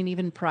all? I mean,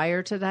 even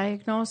prior to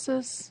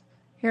diagnosis,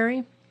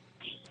 Harry?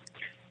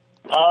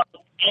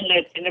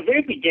 In the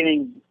very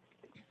beginning,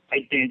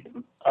 I did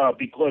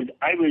because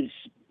I was,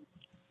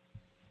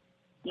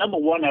 number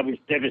one, I was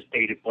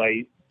devastated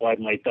by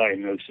my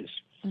diagnosis.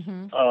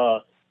 Mm-hmm.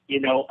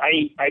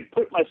 I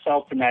put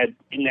myself in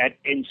that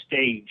end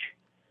stage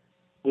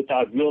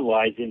without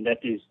realizing that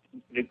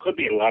there could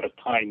be a lot of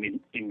time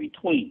in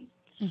between.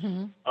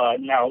 Mm-hmm.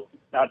 Now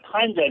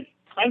times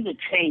have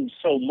changed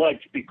so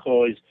much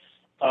because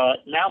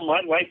now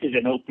my life is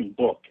an open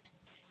book,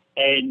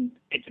 and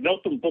it's an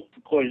open book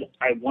because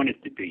I want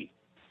it to be.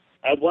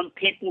 I want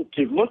people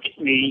to look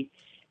at me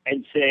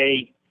and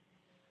say,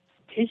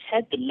 he's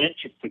had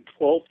dementia for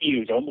 12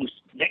 years. Almost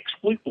next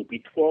week will be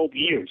 12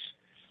 years.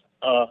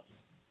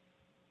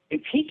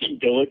 If he can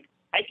do it,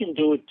 I can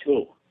do it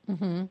too.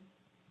 Mm-hmm.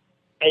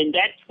 And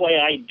that's why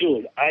I do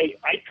it.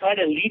 I try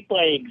to lead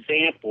by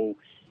example.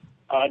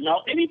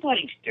 Now,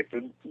 everybody's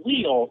different.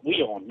 We all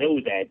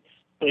know that.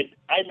 But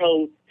I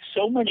know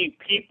so many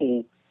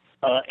people,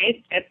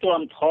 after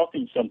I'm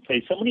talking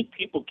someplace, so many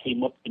people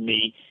came up to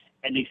me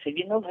and they said,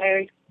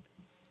 Harry,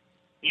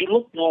 you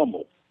look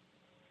normal.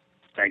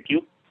 Thank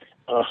you.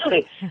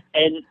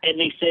 And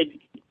they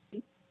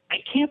said, I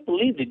can't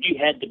believe that you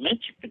had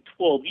dementia for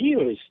 12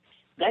 years.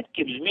 That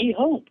gives me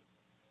hope.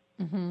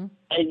 Mm-hmm.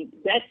 And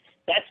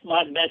that's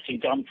my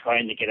message I'm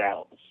trying to get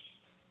out.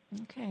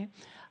 Okay.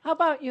 How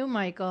about you,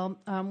 Michael?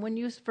 When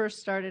you first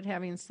started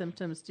having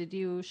symptoms, did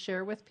you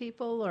share with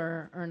people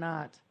or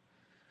not?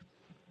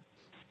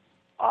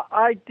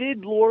 I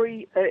did,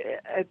 Lori,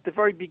 at the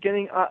very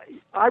beginning.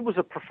 I was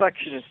a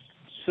perfectionist,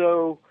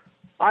 so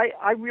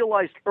I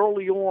realized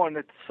early on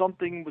that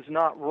something was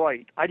not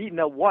right. I didn't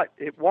know what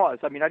it was.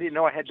 I mean, I didn't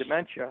know I had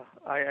dementia.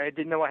 I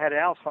didn't know I had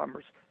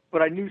Alzheimer's,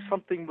 but I knew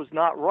something was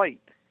not right.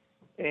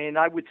 And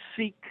I would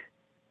seek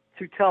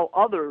to tell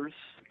others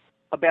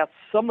about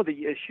some of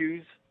the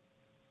issues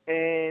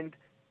and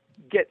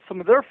get some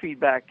of their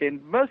feedback.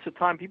 And most of the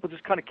time, people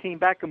just kind of came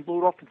back and blew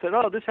it off and said,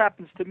 oh, this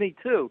happens to me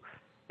too.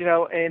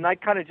 And I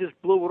kind of just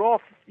blew it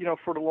off,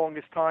 for the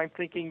longest time,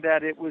 thinking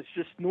that it was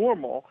just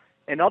normal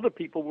and other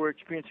people were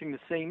experiencing the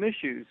same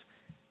issues.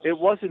 It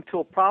wasn't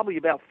until probably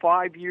about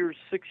 5 years,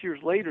 6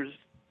 years later,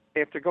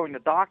 after going to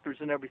doctors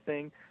and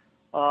everything,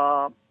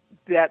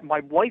 that my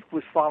wife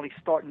was finally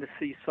starting to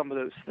see some of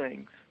those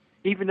things.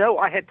 Even though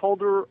I had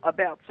told her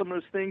about some of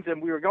those things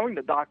and we were going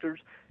to doctors,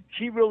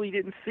 she really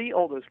didn't see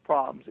all those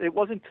problems. It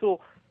wasn't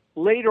until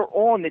later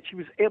on that she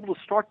was able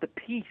to start to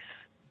piece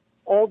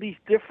all these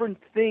different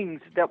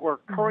things that were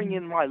occurring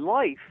in my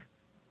life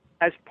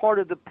as part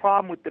of the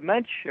problem with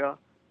dementia,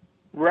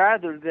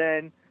 rather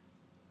than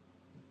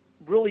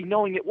really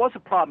knowing it was a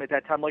problem at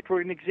that time. Like, for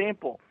an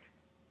example,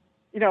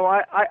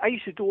 I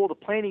used to do all the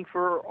planning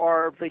for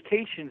our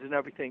vacations and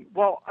everything.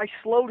 Well, I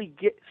slowly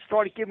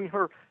started giving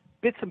her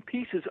bits and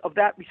pieces of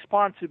that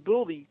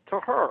responsibility to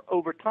her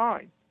over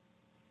time.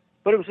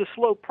 But it was a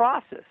slow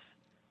process.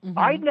 Mm-hmm.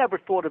 I never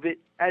thought of it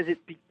as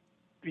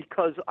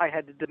because I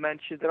had the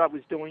dementia that I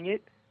was doing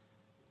it.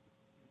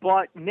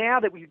 But now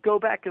that we go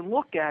back and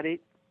look at it,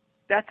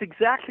 that's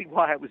exactly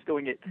why I was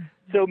doing it.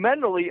 So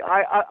mentally,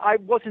 I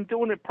wasn't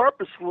doing it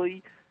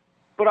purposefully,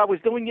 but I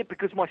was doing it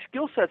because my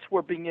skill sets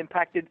were being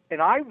impacted,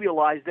 and I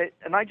realized it,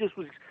 and I just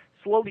was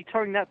slowly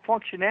turning that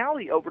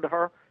functionality over to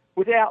her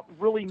without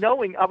really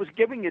knowing I was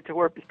giving it to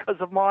her because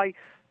of my,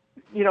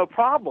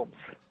 problems.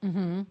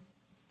 Mm-hmm.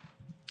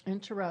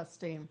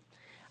 Interesting.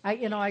 I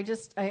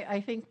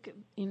think,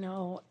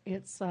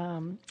 it's,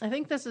 I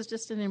think this is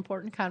just an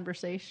important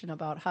conversation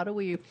about how do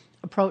we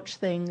approach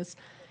things,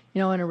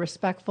 in a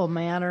respectful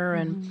manner,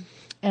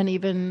 and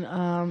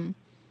even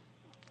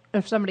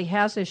if somebody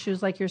has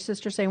issues, like your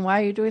sister saying,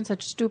 why are you doing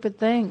such stupid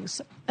things?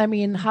 I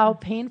mean, how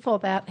painful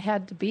that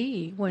had to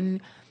be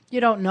when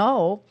you don't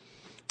know.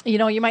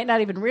 You might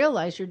not even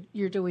realize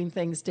you're doing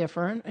things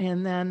different,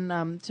 and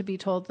then to be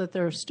told that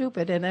they're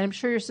stupid. And I'm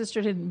sure your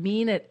sister didn't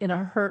mean it in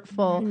a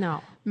hurtful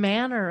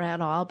manner at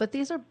all. But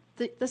these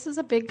this is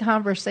a big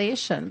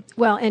conversation.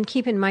 Well, and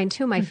keep in mind,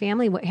 too, my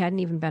family hadn't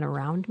even been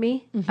around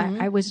me.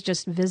 I was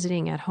just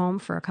visiting at home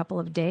for a couple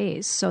of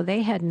days, so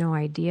they had no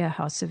idea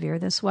how severe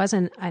this was.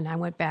 And I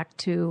went back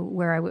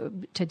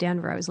to to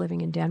Denver. I was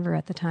living in Denver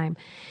at the time,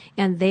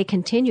 and they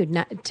continued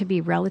not to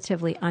be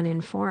relatively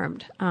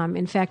uninformed.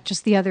 In fact,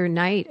 just the other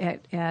night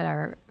at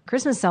our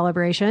Christmas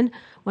celebration,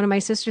 one of my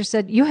sisters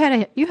said, "You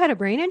had a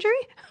brain injury?"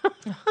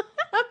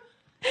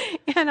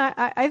 And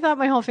I thought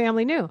my whole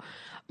family knew.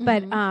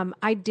 But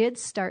I did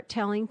start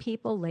telling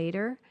people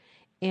later,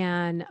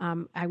 and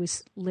I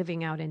was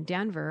living out in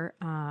Denver,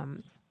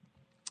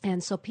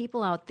 and so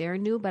people out there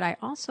knew, but I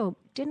also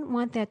didn't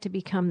want that to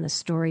become the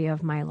story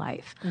of my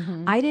life.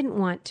 I didn't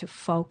want to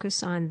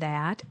focus on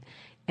that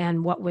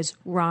and what was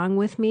wrong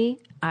with me.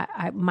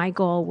 My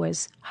goal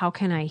was, how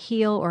can I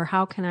heal, or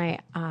how can I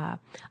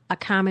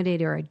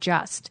accommodate or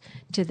adjust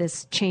to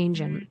this change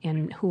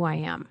in who I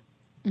am?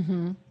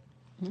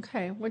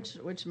 Okay,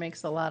 which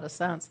makes a lot of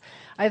sense.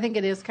 I think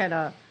it is kind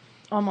of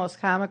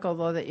almost comical,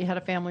 though, that you had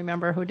a family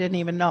member who didn't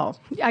even know.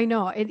 I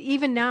know, and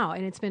even now,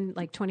 and it's been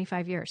like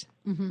 25 years.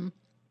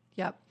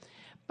 Yep.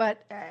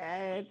 But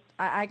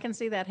I can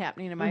see that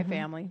happening in my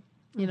family,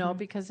 you know,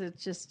 because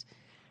it's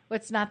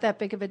not that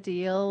big of a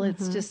deal.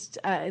 It's just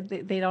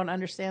they don't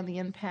understand the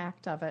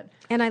impact of it.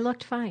 And I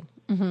looked fine.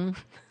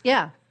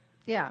 Yeah.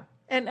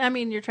 And I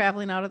mean, you're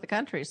traveling out of the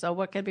country, so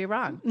what could be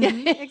wrong?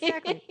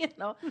 Exactly. You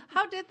know,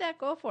 how did that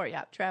go for you,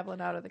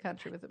 traveling out of the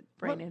country with a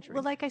brain injury?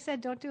 Well, like I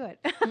said, don't do it.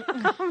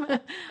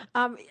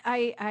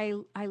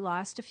 I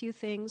lost a few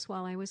things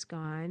while I was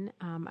gone.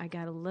 I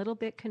got a little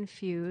bit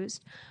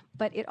confused,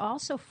 but it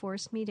also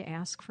forced me to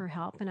ask for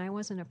help, and I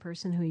wasn't a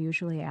person who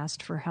usually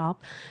asked for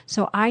help.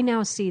 So I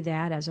now see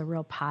that as a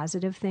real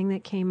positive thing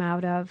that came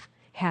out of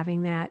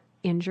having that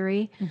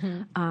injury.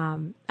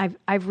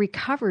 I've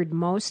recovered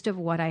most of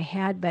what I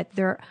had, but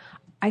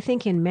I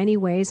think in many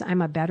ways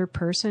I'm a better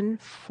person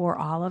for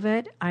all of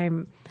it. I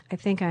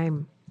think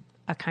I'm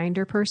a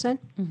kinder person.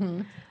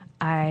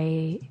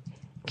 I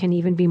can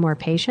even be more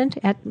patient,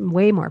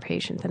 way more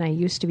patient than I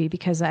used to be,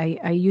 because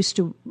I used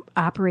to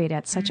operate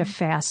at such a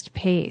fast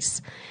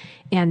pace,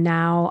 and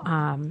now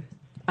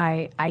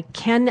I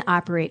can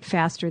operate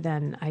faster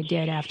than I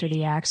did after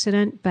the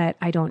accident, but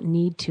I don't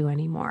need to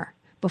anymore.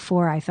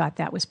 Before, I thought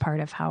that was part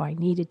of how I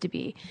needed to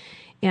be.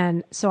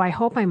 And so I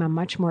hope I'm a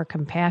much more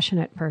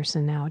compassionate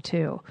person now,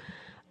 too,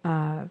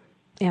 and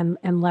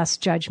less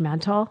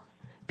judgmental,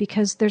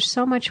 because there's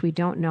so much we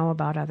don't know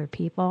about other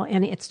people,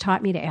 and it's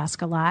taught me to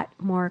ask a lot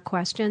more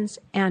questions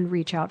and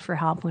reach out for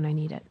help when I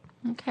need it.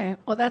 Okay,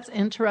 well, that's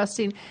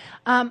interesting.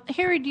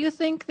 Harry, do you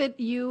think that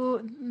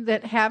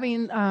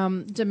having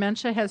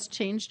dementia has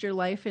changed your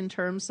life in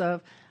terms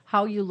of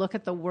how you look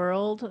at the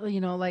world? You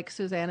know, like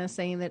Suzanne is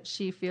saying that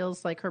she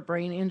feels like her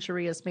brain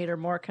injury has made her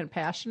more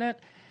compassionate.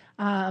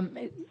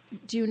 Do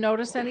you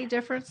notice any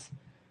difference?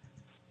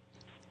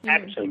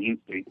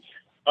 Absolutely.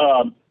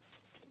 I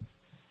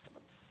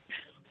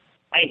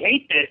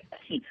hate to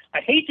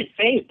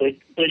say it, but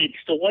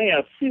it's the way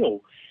I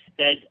feel.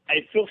 That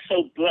I feel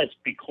so blessed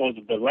because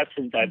of the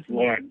lessons I've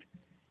learned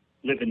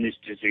living this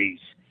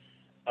disease.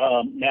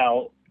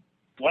 Now,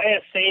 why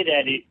I say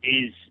that it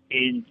is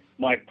in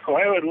my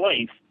prior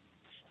life,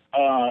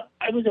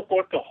 I was a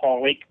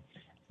workaholic,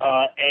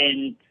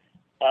 and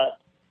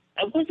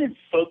I wasn't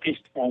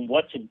focused on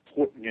what's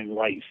important in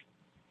life.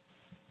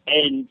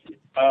 And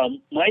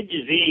my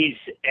disease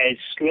has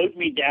slowed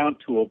me down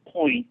to a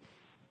point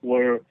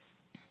where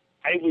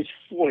I was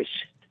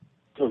forced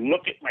to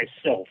look at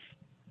myself,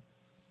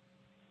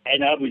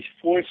 and I was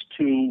forced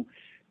to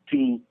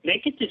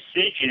make a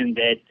decision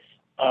that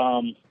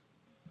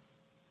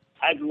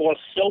I've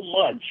lost so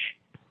much.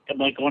 Am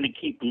I going to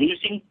keep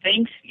losing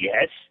things?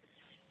 Yes.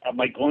 Am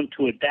I going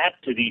to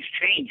adapt to these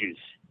changes?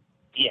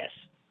 Yes.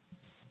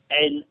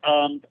 And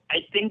I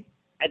think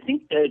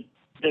that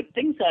the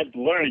things I've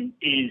learned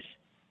is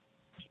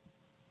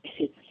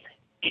it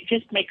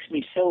just makes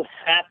me so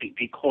happy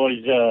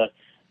because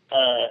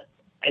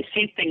I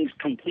see things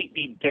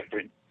completely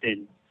different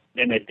than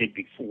I did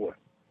before.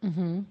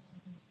 Mm-hmm.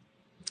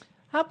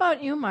 How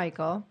about you,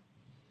 Michael?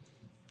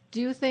 Do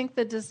you think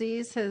the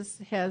disease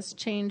has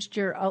changed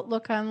your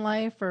outlook on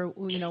life, or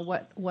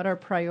what are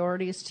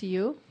priorities to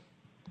you?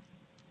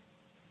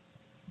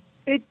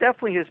 It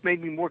definitely has made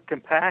me more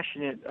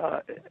compassionate,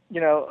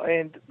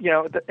 and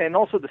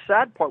also the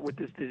sad part with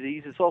this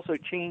disease has also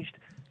changed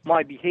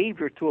my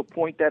behavior to a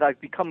point that I've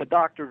become a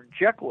Dr.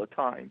 Jekyll at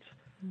times,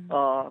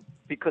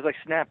 because I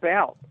snap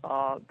out,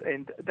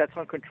 and that's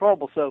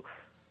uncontrollable. So,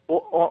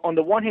 on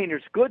the one hand,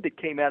 there's good that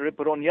came out of it,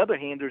 but on the other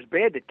hand, there's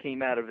bad that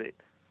came out of it.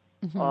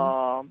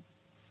 Mm-hmm.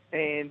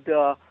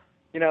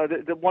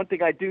 The one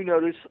thing I do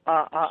notice,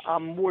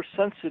 I'm more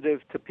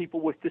sensitive to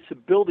people with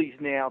disabilities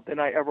now than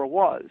I ever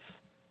was.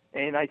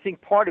 And I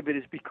think part of it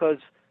is because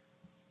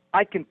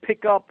I can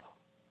pick up,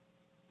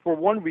 for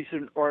one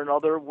reason or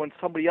another, when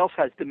somebody else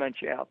has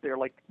dementia out there.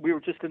 Like, we were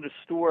just in the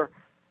store,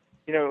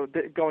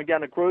 going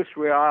down the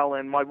grocery aisle,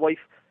 and my wife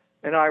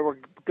and I were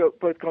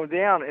both going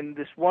down, and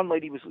this one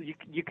lady was,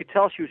 you could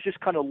tell she was just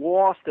kind of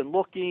lost and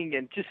looking,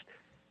 and just,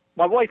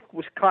 my wife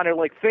was kind of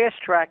like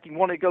fast-tracking,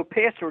 wanted to go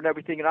past her and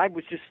everything, and I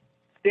was just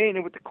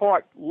standing with the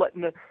cart,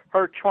 letting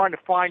her trying to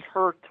find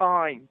her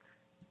time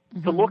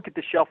to look at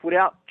the shelf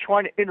without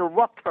trying to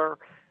interrupt her,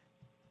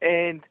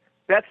 and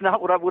that's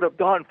not what I would have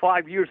done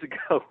 5 years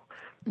ago.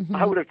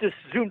 I would have just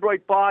zoomed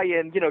right by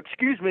and,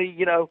 excuse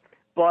me,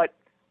 but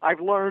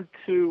I've learned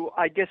to,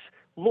 I guess,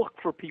 look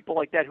for people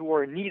like that who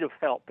are in need of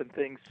help and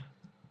things.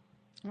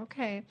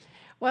 Okay.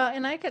 Well,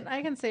 and I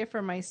can say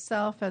for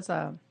myself as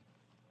a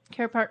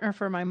care partner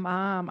for my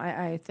mom,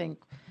 I think,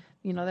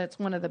 that's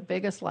one of the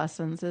biggest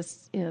lessons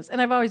is,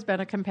 and I've always been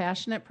a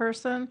compassionate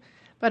person,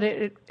 but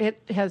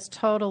it has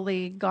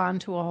totally gone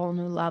to a whole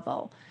new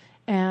level.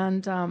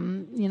 And,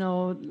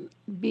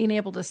 being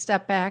able to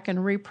step back and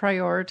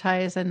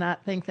reprioritize and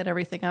not think that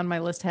everything on my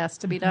list has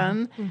to be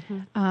done,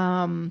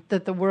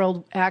 that the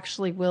world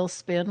actually will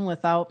spin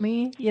without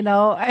me,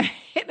 that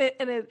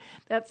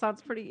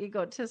sounds pretty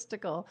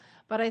egotistical.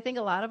 But I think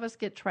a lot of us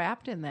get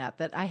trapped in that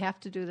I have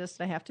to do this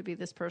and I have to be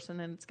this person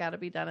and it's got to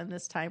be done in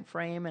this time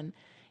frame and,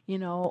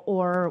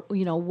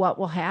 what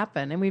will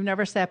happen. And we've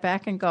never sat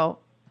back and go,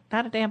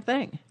 not a damn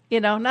thing.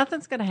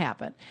 Nothing's going to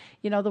happen.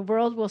 The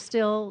world will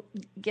still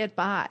get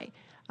by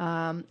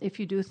if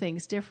you do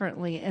things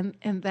differently.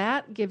 And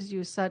that gives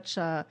you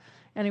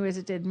anyways,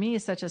 it did me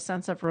such a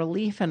sense of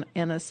relief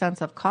and a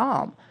sense of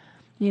calm,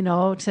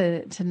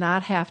 to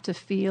not have to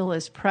feel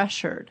as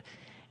pressured.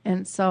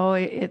 And so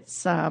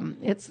it's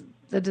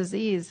the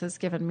disease has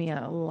given me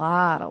a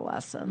lot of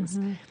lessons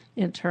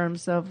in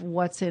terms of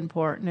what's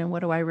important and what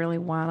do I really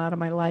want out of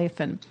my life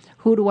and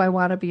who do I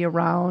want to be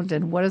around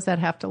and what does that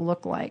have to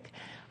look like.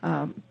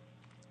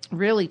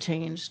 Really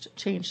changed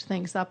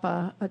things up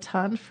a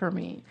ton for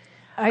me.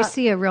 I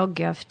see a real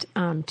gift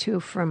too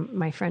from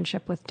my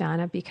friendship with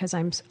Donna because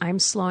I'm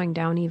slowing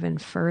down even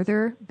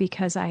further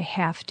because I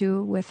have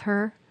to with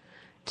her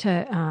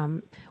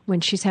to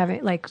when she's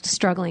having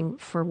struggling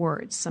for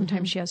words.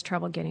 Sometimes she has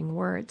trouble getting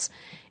words,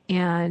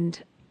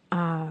 and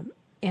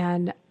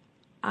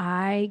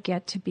I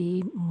get to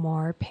be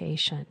more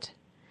patient.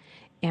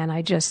 And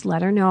I just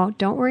let her know,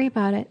 don't worry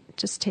about it.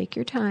 Just take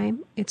your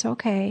time. It's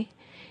okay.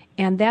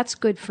 And that's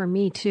good for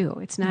me, too.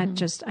 It's not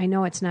just, I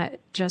know it's not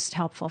just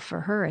helpful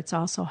for her. It's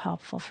also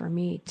helpful for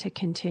me to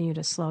continue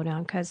to slow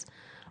down because,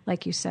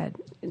 like you said,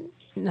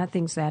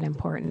 nothing's that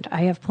important.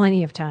 I have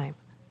plenty of time.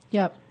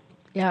 Yep.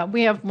 Yeah,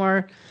 we have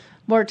more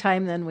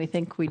time than we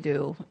think we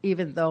do,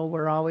 even though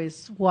we're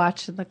always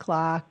watching the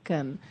clock.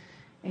 And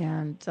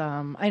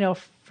I know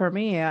for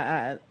me,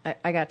 I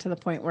got to the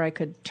point where I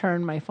could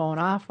turn my phone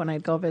off when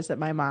I'd go visit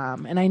my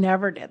mom, and I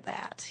never did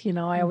that.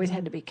 I always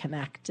had to be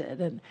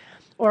connected,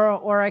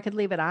 or I could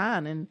leave it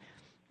on and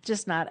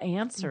just not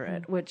answer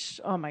it. Which,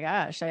 oh my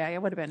gosh, I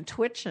would have been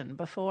twitching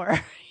before,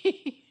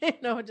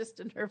 just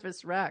a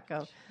nervous wreck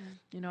of,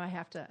 I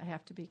have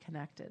to be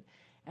connected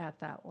at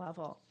that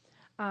level.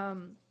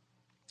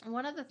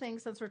 One of the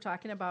things, since we're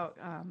talking about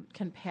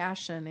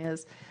compassion,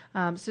 is,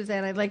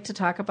 Suzanne, I'd like to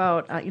talk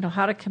about,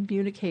 how to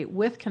communicate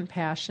with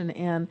compassion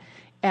and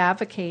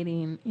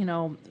advocating,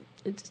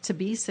 to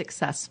be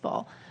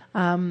successful.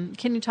 Can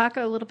you talk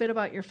a little bit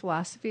about your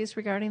philosophies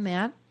regarding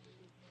that?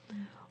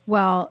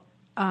 Well,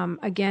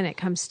 again, it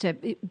comes to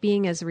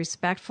being as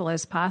respectful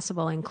as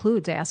possible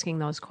includes asking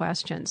those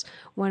questions.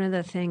 One of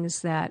the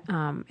things that,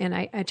 and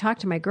I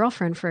talked to my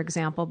girlfriend, for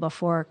example,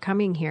 before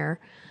coming here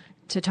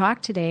to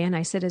talk today, and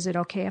I said, is it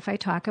okay if I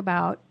talk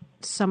about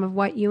some of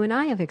what you and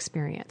I have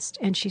experienced?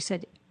 And she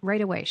said,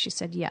 right away, she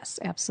said, yes,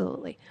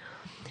 absolutely.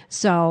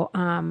 So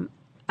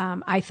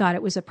I thought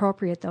it was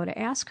appropriate, though, to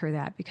ask her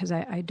that because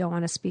I don't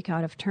want to speak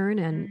out of turn,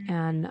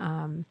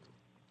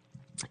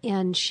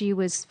 and she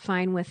was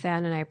fine with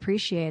that, and I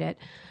appreciate it.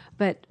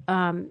 But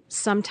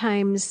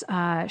sometimes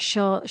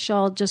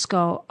she'll just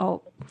go,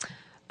 oh,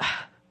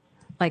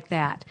 like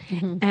that.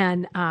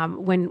 And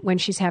when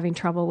she's having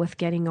trouble with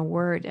getting a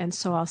word. And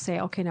so I'll say,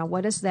 okay, now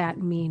what does that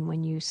mean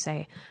when you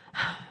say,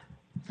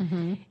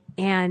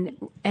 and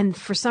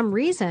for some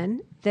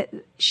reason that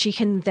she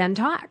can then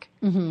talk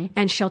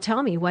and she'll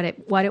tell me what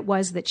it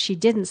was that she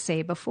didn't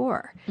say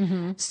before.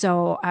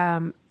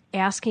 So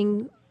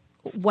asking,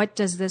 what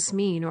does this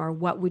mean? Or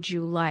what would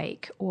you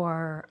like?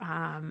 Or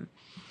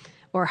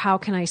how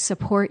can I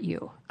support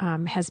you?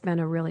 Has been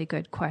a really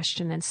good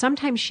question. And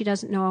sometimes she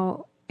doesn't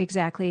know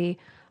exactly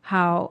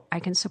how I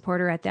can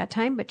support her at that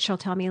time, but she'll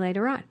tell me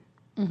later on.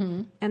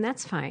 And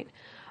that's fine.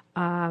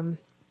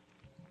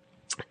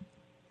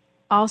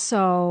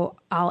 Also,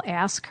 I'll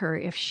ask her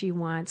if she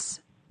wants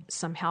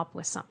some help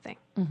with something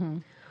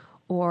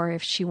or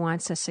if she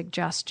wants a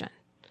suggestion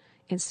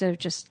instead of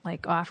just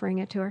offering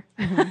it to her,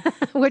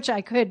 which I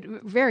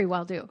could very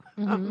well do.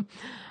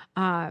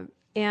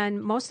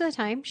 And most of the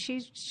time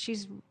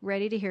she's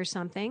ready to hear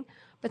something,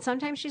 but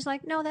sometimes she's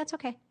like, no, that's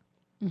okay.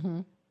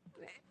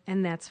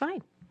 And that's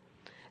fine.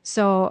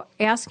 So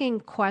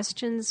asking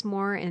questions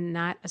more and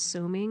not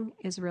assuming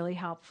is really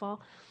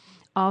helpful.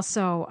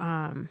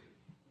 Also,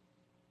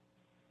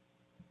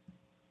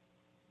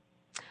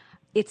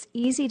 it's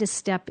easy to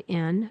step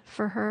in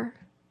for her,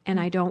 and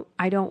I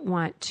don't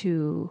want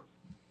to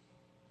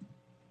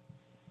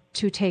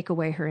take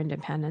away her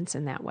independence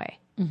in that way.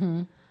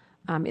 Mm-hmm.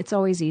 It's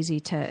always easy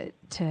to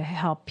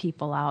help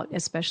people out,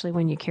 especially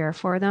when you care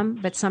for them.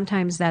 But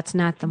sometimes that's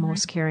not the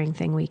most caring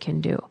thing we can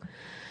do.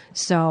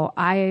 So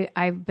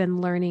I've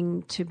been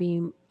learning to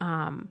be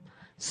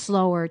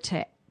slower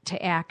to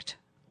act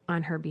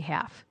on her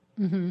behalf.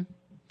 Mm-hmm.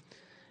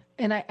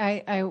 And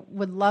I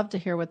would love to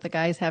hear what the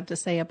guys have to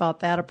say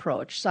about that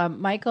approach. So,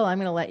 Michael, I'm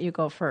going to let you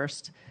go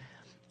first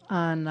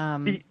on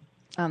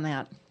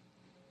that.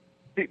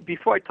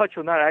 Before I touch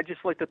on that, I'd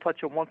just like to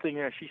touch on one thing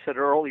she said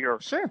earlier.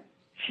 Sure.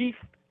 She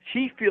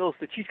feels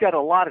that she's got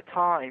a lot of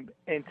time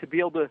and to be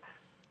able to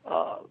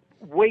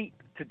wait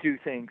to do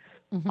things.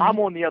 Mm-hmm. I'm,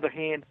 on the other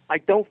hand, I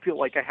don't feel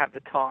like I have the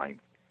time.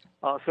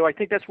 So I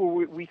think that's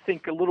where we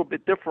think a little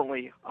bit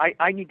differently.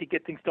 I need to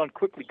get things done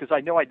quickly because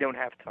I know I don't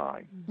have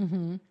time.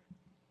 Mm-hmm.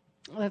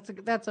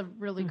 That's a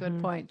really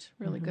good point.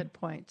 Really good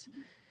point.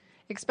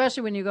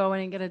 Especially when you go in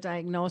and get a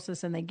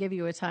diagnosis and they give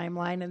you a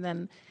timeline, and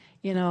then,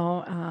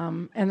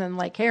 and then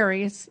like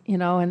Harry's,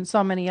 and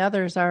so many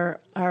others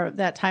are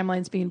that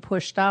timeline's being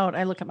pushed out.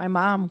 I look at my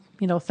mom,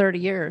 30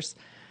 years,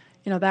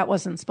 that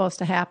wasn't supposed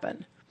to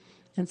happen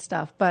and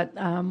stuff. But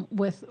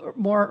with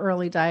more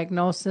early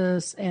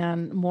diagnosis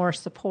and more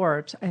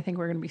support, I think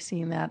we're going to be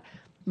seeing that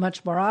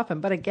much more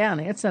often. But again,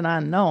 it's an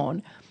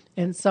unknown.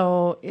 And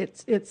so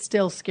it's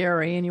still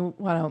scary, and you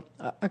want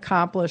to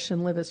accomplish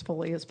and live as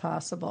fully as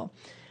possible.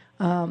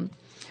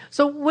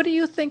 So what do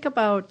you think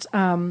about,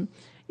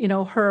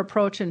 her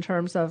approach in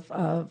terms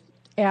of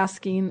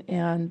asking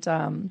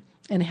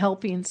and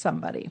helping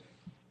somebody?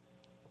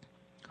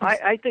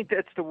 I think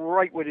that's the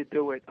right way to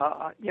do it.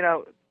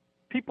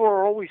 People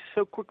are always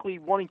so quickly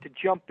wanting to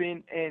jump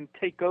in and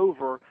take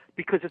over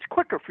because it's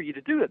quicker for you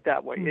to do it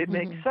that way. Mm-hmm. It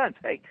makes sense.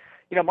 Hey,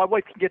 my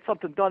wife can get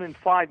something done in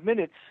 5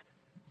 minutes.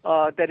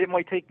 That it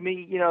might take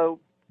me,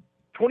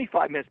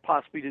 25 minutes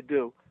possibly to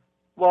do.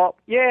 Well,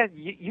 yeah,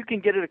 you can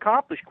get it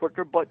accomplished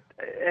quicker, but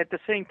at the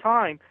same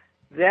time,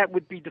 that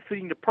would be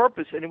defeating the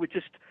purpose, and it would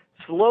just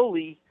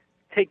slowly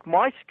take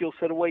my skill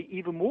set away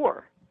even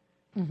more.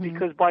 Mm-hmm.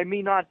 Because by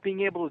me not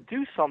being able to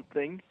do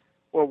something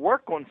or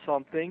work on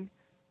something,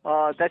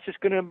 that's just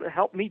going to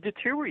help me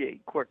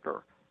deteriorate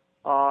quicker.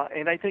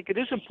 And I think it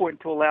is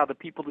important to allow the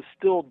people to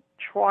still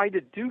try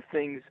to do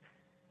things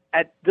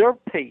at their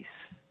pace.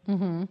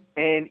 Mm-hmm.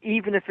 And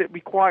even if it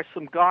requires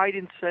some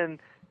guidance and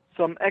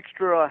some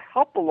extra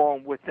help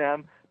along with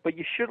them, but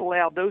you should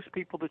allow those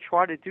people to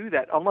try to do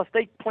that. Unless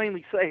they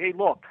plainly say, hey,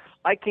 look,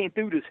 I can't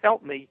do this,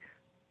 help me,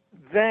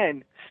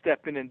 then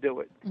step in and do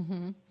it.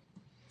 Mm-hmm.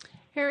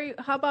 Harry,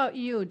 how about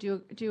you?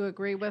 Do you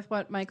agree with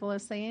what Michael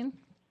is saying?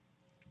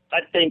 I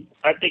think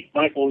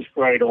Michael is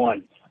right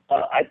on.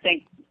 I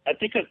think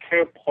our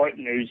care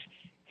partners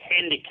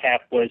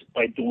handicap us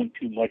by doing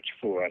too much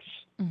for us.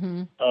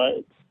 Mm-hmm.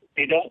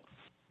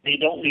 They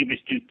don't leave us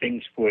do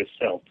things for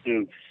ourselves.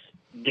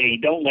 They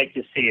don't like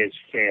to see us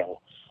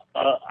fail.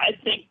 I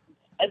think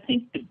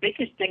the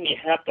biggest thing you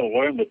have to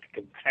learn with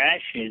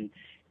compassion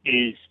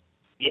is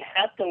you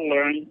have to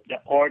learn the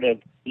art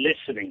of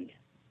listening.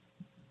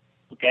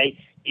 Okay?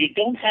 You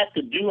don't have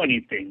to do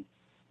anything.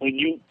 When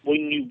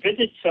you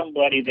visit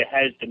somebody that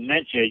has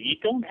dementia, you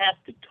don't have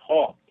to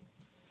talk.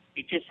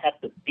 You just have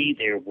to be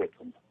there with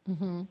them.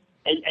 Mm-hmm.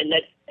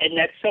 And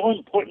that's so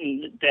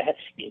important. That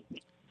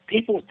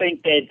people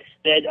think that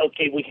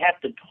okay, we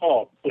have to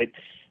talk, but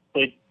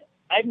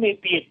I may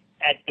be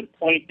at the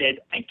point that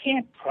I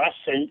can't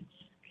process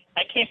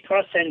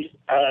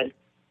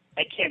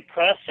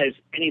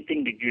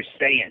anything that you're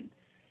saying.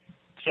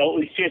 So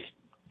it's just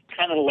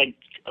kind of like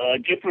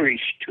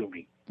gibberish to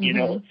me, you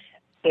know.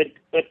 But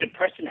the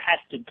person has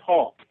to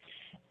talk,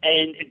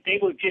 and if they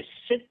would just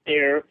sit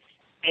there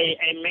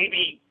and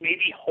maybe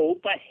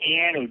hold my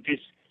hand or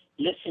just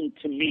listen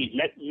to me,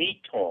 let me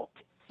talk.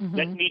 Mm-hmm.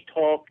 Let me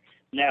talk.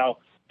 Now,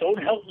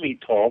 don't help me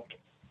talk,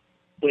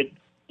 but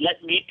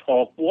let me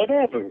talk,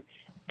 whatever.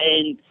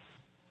 And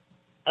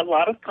a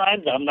lot of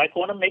times I'm not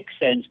going to make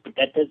sense, but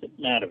that doesn't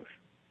matter.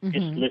 Mm-hmm.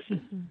 Just listen.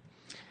 Mm-hmm.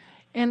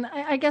 And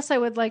I guess I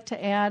would like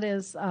to add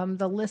is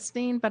the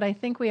listening, but I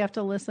think we have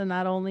to listen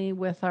not only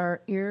with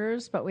our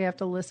ears, but we have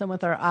to listen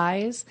with our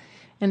eyes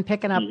and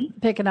picking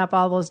up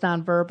all those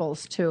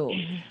nonverbals too,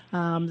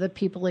 that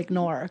people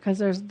ignore, because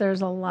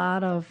there's a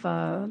lot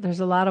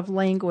of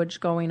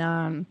language going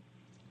on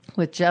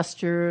with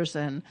gestures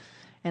and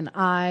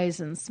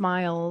eyes and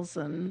smiles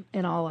and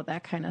all of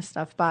that kind of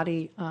stuff,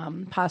 body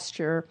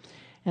posture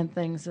and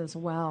things as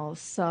well.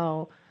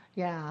 So.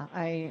 Yeah,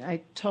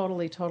 I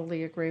totally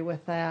agree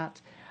with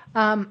that.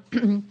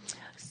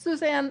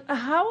 Suzanne,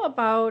 how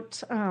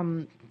about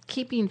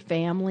keeping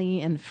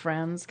family and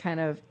friends kind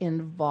of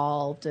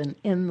involved and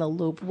in the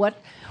loop? What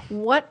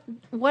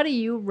do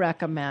you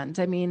recommend?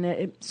 I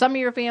mean, some of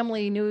your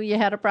family knew you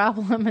had a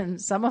problem,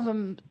 and some of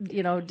them,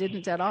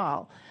 didn't at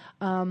all.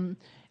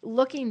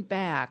 Looking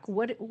back,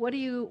 what would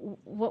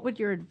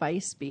your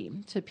advice be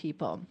to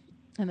people?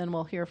 And then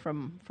we'll hear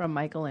from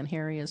Michael and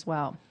Harry as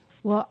well.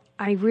 Well,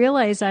 I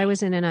realized I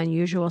was in an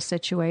unusual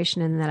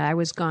situation in that I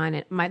was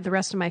gone. The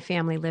rest of my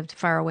family lived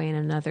far away in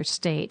another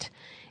state,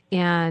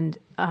 and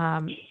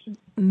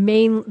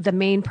the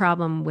main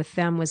problem with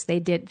them was they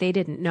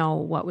didn't know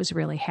what was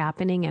really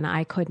happening, and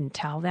I couldn't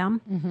tell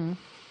them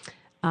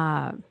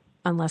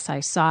unless I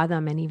saw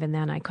them, and even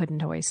then I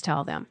couldn't always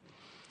tell them.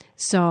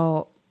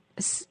 So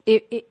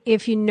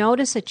if you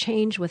notice a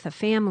change with a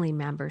family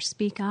member,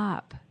 speak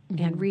up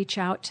and reach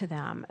out to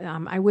them.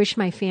 I wish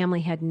my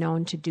family had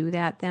known to do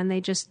that then. They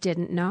just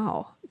didn't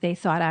know. They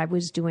thought I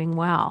was doing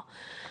well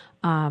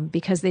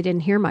because they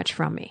didn't hear much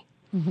from me.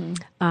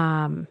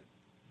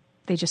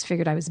 They just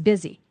figured I was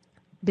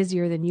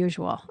busier than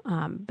usual,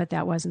 but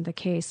that wasn't the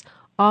case.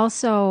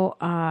 Also,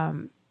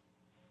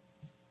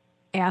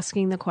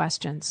 asking the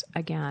questions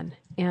again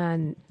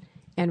and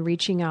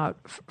reaching out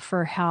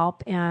for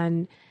help.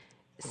 And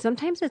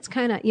sometimes it's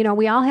kind of,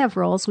 we all have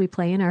roles we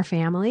play in our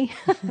family.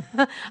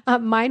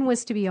 Mine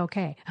was to be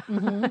okay.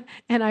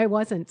 And I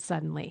wasn't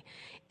suddenly.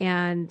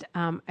 And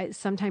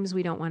sometimes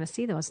we don't want to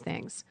see those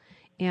things.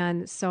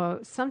 And so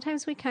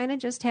sometimes we kind of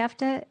just have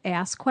to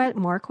ask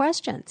more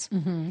questions.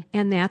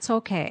 And that's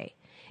okay.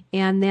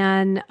 And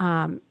then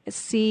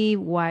see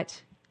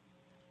what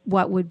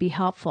would be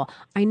helpful.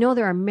 I know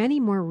there are many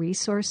more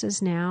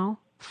resources now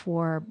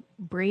for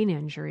brain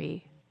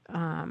injury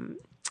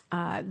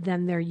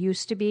than there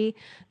used to be.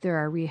 There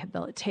are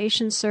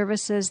rehabilitation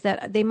services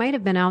that they might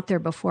have been out there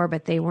before,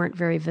 but they weren't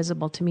very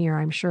visible to me, or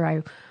I'm sure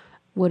I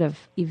would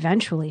have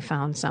eventually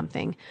found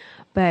something.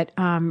 But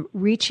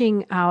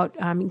reaching out,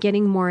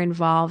 getting more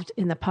involved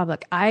in the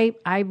public.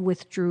 I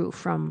withdrew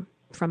from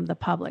the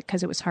public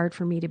because it was hard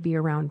for me to be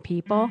around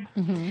people,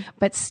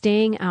 but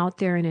staying out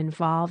there and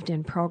involved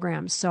in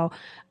programs. So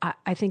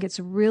I think it's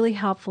really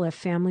helpful if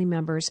family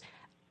members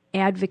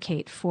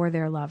advocate for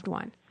their loved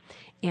one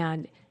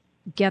and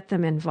get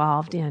them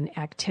involved in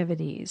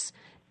activities,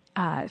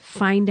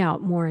 find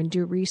out more and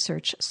do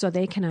research so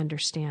they can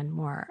understand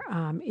more.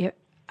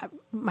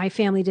 My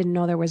family didn't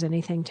know there was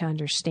anything to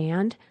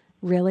understand,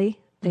 really.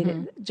 They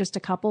did just a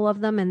couple of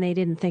them, and they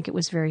didn't think it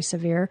was very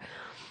severe.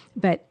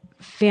 But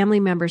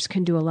family members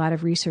can do a lot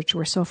of research.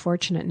 We're so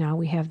fortunate now.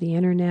 We have the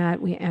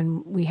internet, we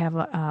have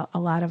a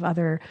lot of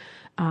other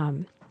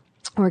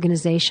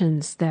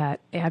organizations that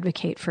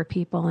advocate for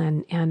people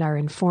and are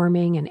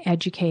informing and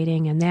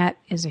educating, and that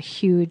is a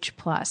huge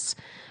plus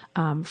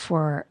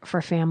for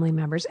family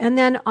members. And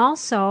then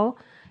also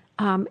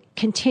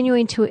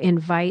continuing to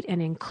invite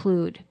and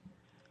include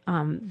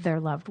their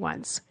loved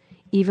ones,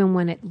 even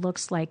when it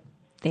looks like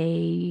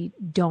they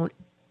don't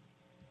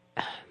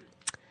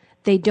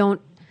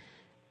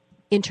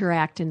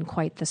interact in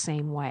quite the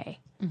same way.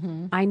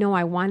 I know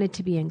I wanted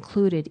to be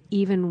included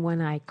even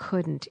when I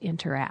couldn't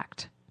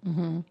interact.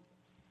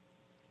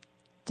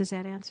 Does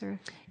that answer?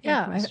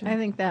 Yeah, I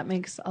think that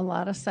makes a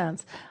lot of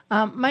sense.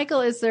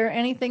 Michael, is there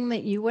anything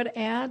that you would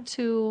add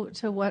to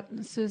what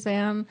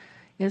Suzanne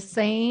is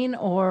saying,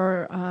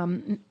 or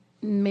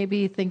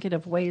maybe thinking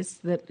of ways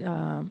that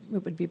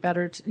it would be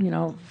better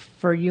to,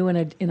 for you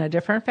in a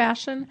different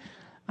fashion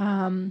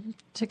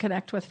to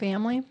connect with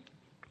family?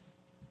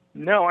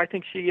 No, I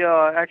think she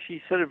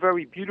actually said it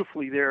very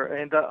beautifully there,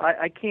 and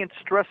I can't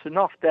stress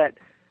enough that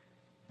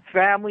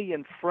family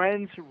and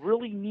friends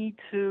really need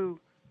to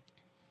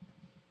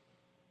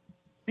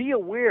be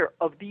aware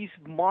of these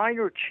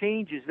minor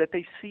changes that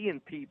they see in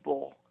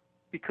people,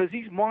 because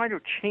these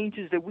minor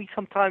changes that we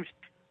sometimes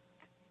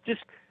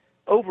just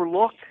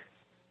overlook,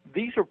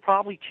 these are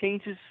probably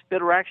changes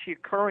that are actually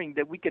occurring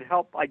that we could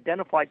help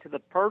identify to the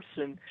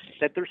person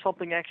that there's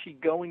something actually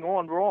going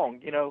on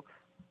wrong.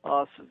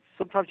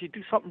 Sometimes you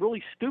do something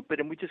really stupid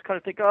and we just kind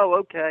of think, oh,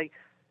 okay,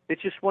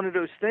 it's just one of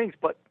those things.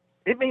 But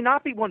it may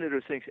not be one of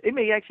those things. It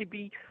may actually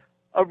be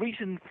a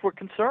reason for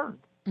concern.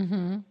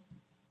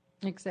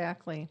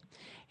 Exactly.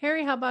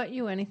 Harry, how about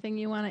you? Anything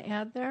you want to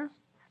add there?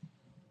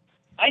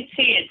 I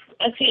see it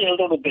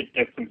a little bit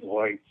different,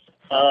 Lori.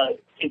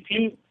 If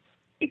you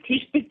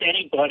speak to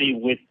anybody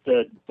with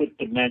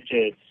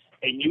dementia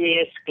and you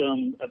ask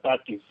them about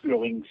their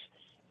feelings,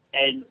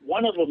 and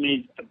one of them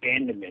is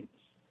abandonment.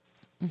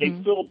 They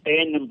feel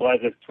abandoned by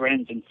their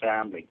friends and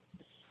family.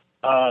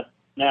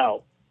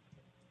 Now,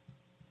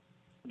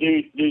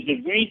 there's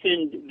a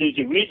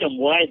reason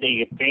why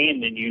they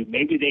abandon you.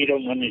 Maybe they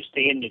don't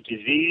understand the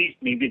disease.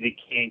 Maybe they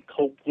can't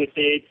cope with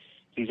it.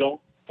 There's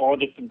all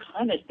different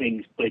kind of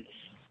things. But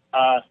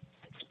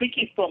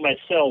speaking for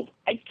myself,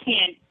 I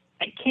can't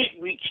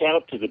reach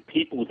out to the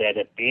people that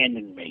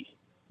abandon me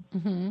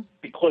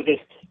because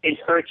it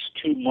hurts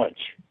too much.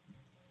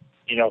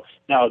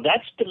 Now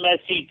that's the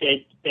message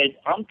that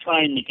I'm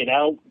trying to get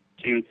out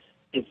to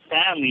the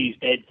families,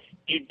 that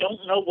you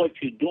don't know what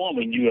you're doing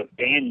when you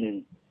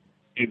abandon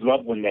your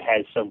loved one that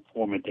has some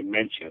form of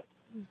dementia.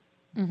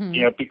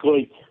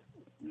 Because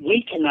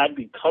we cannot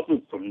recover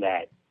from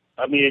that.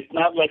 I mean, it's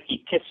not like you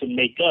kiss and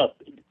make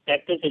up.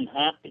 That doesn't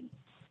happen.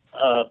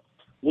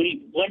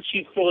 Once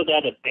you feel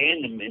that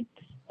abandonment,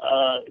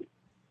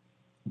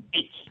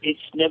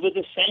 it's never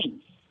the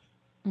same.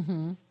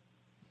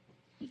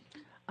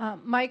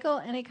 Michael,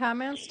 any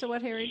comments to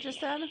what Harry just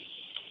said?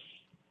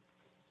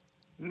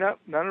 No,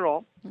 none at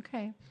all.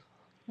 Okay.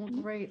 Well,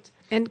 great.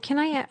 And can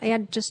I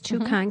add just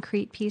two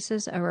concrete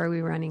pieces, or are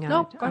we running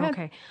out? No, go ahead.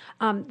 Okay.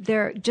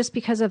 There, just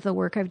because of the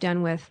work I've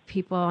done with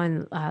people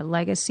on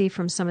legacy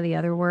from some of the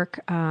other work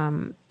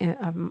from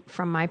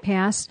my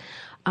past,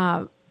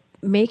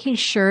 making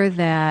sure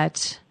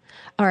that.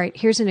 All right,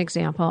 here's an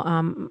example.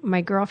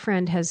 My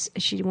girlfriend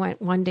she went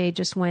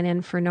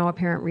in for no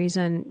apparent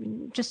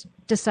reason, just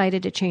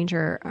decided to change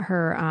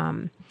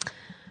her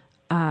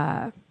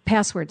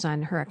passwords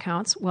on her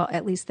accounts. Well,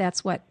 at least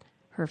that's what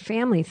her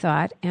family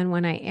thought. And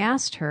when I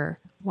asked her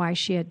why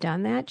she had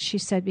done that, she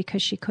said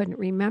because she couldn't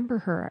remember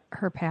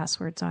her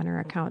passwords on her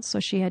accounts,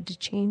 so she had to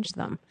change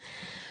them.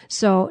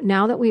 So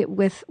now that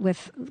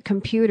with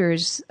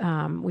computers,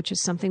 which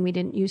is something we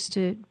didn't used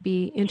to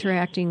be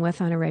interacting with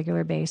on a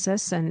regular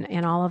basis,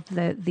 and all of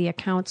the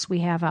accounts we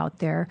have out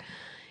there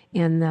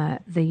in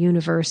the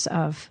universe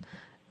of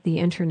the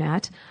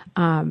internet,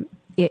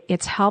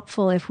 it's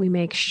helpful if we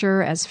make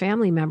sure as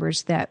family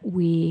members that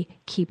we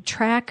keep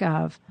track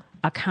of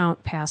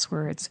account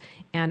passwords.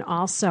 And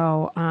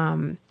also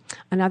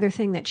another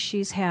thing that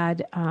she's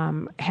had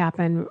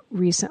happen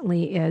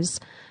recently is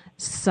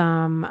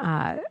some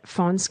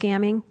phone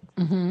scamming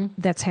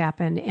that's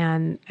happened,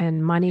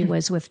 and money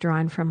was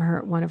withdrawn from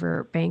one of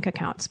her bank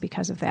accounts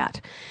because of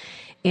that.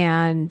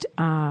 And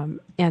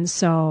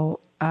so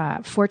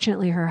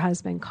fortunately her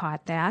husband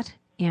caught that,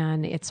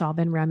 and it's all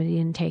been remedied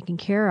and taken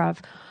care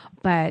of.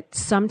 But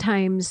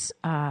sometimes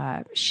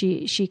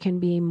she can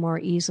be more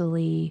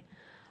easily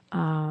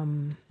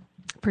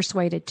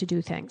persuaded to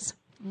do things.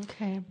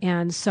 Okay.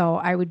 And so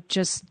I would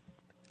just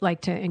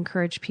like to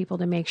encourage people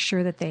to make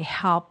sure that they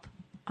help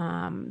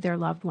their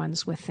loved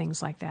ones with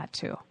things like that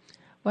too.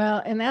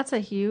 Well, and that's a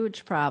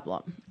huge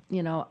problem,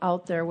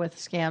 out there with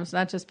scams,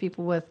 not just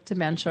people with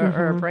dementia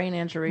or brain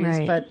injuries,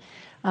 Right. but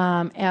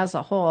as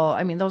a whole.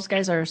 I mean, those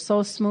guys are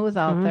so smooth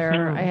out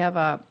there. I have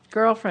a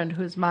girlfriend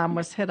whose mom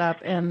was hit up,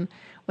 and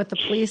what the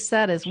police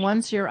said is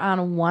once you're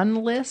on one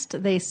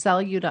list, they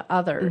sell you to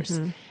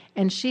others.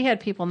 And she had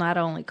people not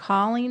only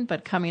calling,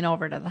 but coming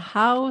over to the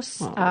house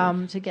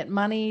to get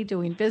money,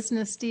 doing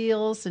business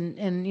deals.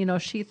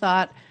 And she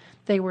thought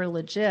they were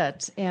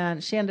legit.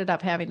 And she ended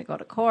up having to go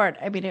to court.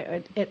 I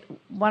mean,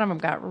 one of them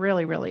got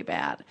really, really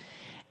bad.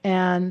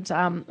 And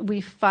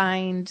we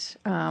find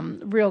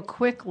real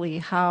quickly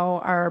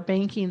how our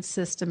banking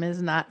system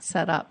is not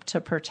set up to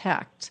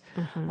protect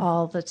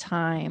all the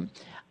time.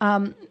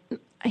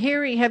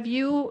 Harry, have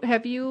you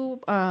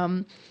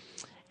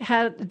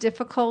had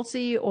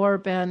difficulty or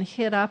been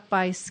hit up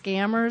by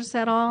scammers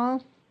at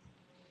all?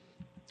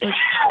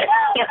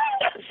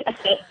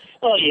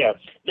 Oh yeah,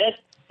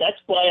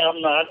 that's why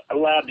I'm not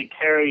allowed to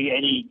carry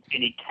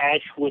any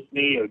cash with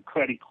me or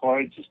credit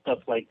cards and stuff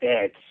like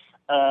that.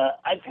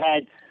 I've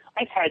had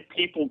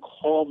people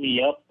call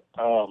me up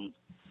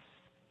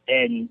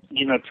and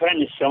trying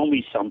to sell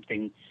me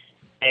something,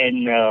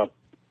 and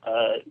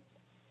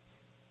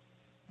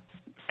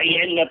I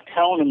ended up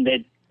telling them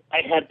that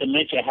I have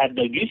dementia, I have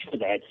no use for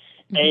that.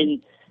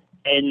 And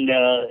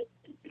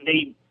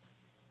they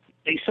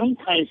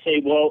sometimes say,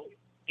 well,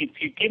 if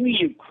you give me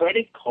your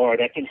credit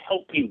card, I can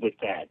help you with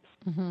that.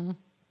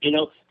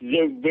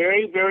 They're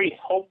very, very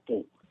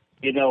helpful.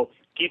 Give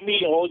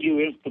me all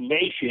your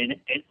information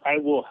and I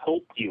will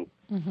help you.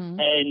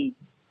 And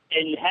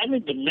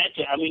having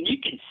dementia, I mean, you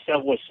can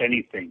sell us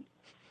anything.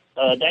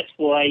 That's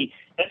why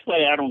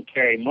I don't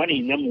carry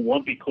money. Number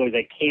one, because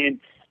I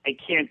can't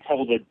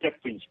tell the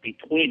difference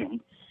between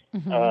them.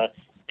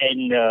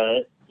 And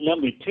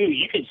number two,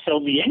 you can sell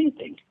me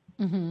anything.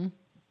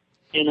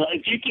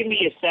 If you give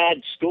me a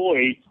sad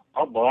story,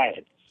 I'll buy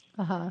it.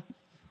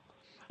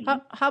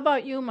 How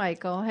about you,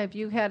 Michael? Have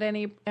you had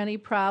any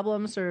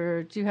problems,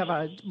 or do you have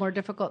a more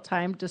difficult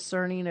time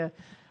discerning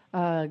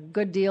a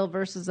good deal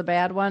versus a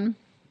bad one?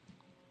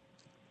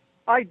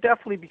 I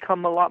definitely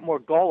become a lot more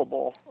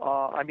gullible.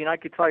 I mean, I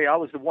could tell you I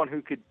was the one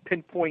who could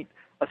pinpoint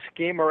a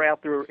scammer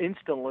out there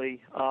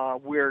instantly,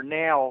 where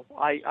now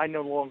I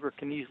no longer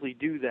can easily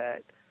do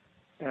that.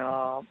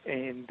 I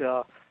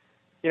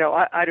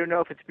don't know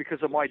if it's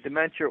because of my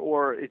dementia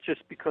or it's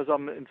just because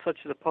I'm in such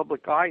the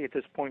public eye at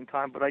this point in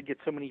time, but I get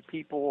so many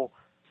people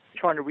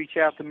trying to reach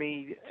out to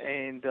me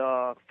and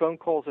phone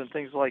calls and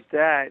things like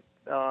that,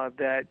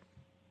 that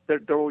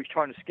they're always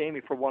trying to scam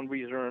me for one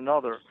reason or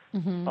another.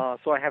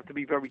 So I have to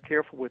be very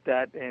careful with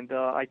that, and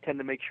I tend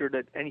to make sure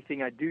that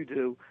anything I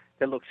do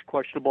that looks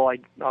questionable,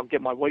 I'll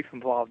get my wife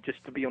involved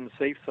just to be on the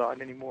safe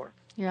side anymore.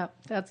 Yeah,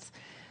 that's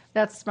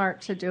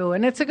smart to do,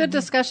 and it's a good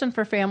discussion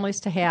for families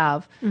to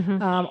have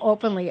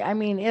openly. I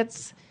mean,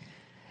 it's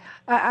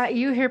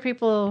you hear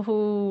people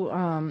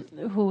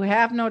who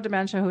have no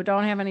dementia, who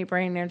don't have any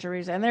brain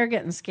injuries, and they're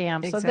getting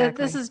scammed. Exactly. So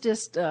this is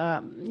just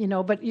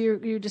but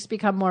you just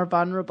become more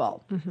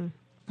vulnerable,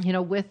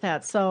 with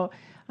that. So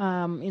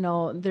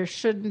there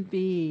shouldn't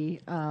be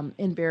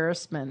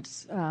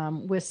embarrassment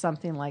with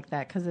something like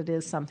that, because it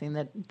is something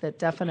that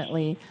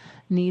definitely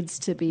needs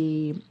to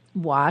be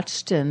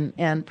watched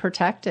and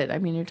protected. I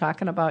mean, you're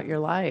talking about your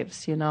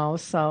lives,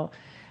 so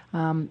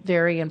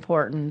very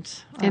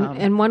important.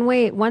 And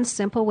one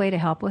simple way to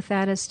help with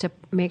that is to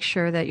make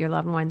sure that your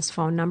loved one's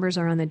phone numbers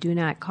are on the do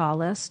not call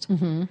list,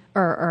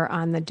 or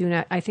on the do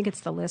not, I think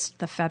it's the list,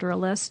 the federal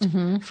list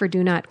for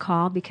do not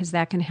call, because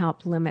that can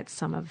help limit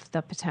some of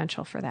the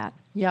potential for that.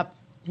 Yep,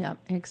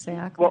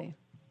 exactly.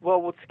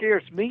 Well, what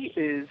scares me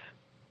is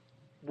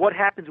what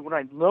happens when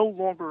I no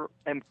longer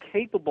am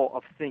capable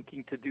of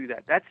thinking to do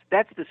that.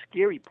 That's the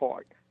scary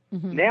part.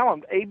 Now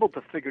I'm able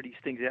to figure these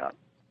things out.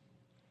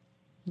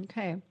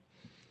 Okay.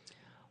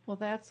 Well,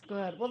 that's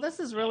good. Well, this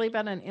has really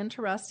been an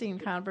interesting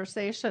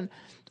conversation.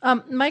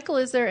 Michael,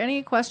 is there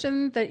any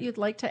question that you'd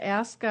like to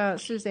ask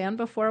Suzanne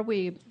before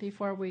we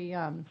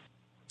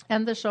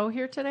end the show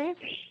here today?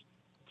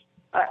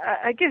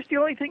 I guess the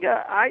only thing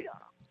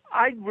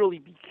I'd really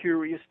be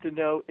curious to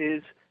know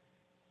is,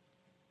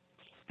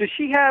 does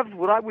she have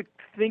what I would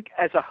think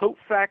as a hope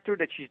factor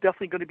that she's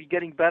definitely going to be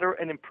getting better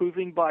and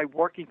improving by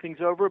working things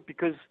over?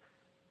 Because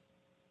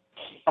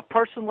a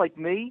person like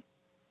me,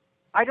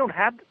 I don't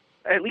have,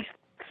 at least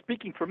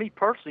speaking for me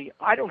personally,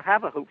 I don't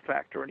have a hope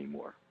factor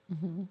anymore.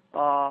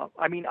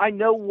 I mean, I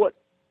know what's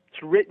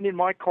written in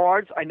my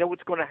cards. I know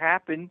what's going to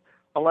happen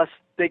unless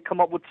they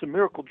come up with some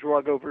miracle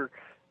drug over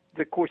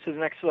the course of the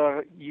next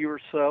year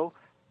or so.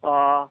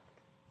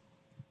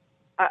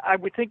 I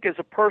would think as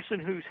a person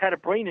who's had a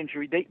brain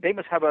injury, they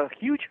must have a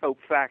huge hope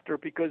factor,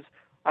 because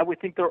I would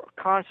think they're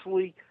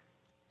constantly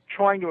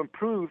trying to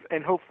improve,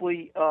 and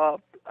hopefully,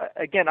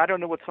 again, I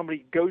don't know what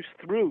somebody goes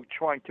through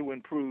trying to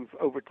improve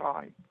over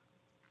time.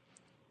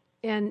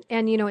 And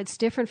it's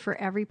different for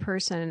every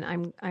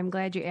person. I'm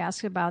glad you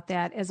asked about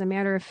that. As a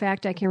matter of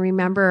fact, I can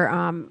remember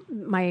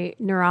my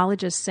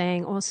neurologist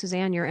saying, "Oh,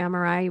 Suzanne, your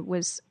MRI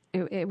was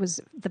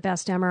the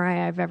best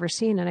MRI I've ever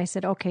seen." And I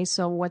said, "Okay,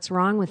 so what's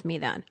wrong with me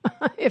then?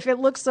 If it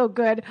looks so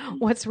good,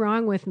 what's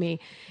wrong with me?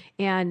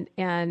 And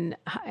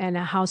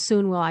how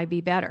soon will I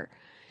be better?"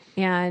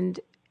 And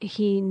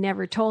he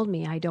never told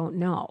me. I don't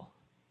know.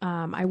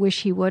 I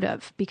wish he would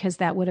have, because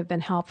that would have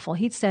been helpful.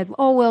 He'd said,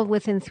 "Oh, well,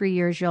 within 3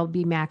 years, you'll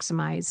be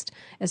maximized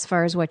as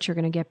far as what you're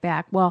going to get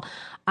back." Well,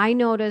 I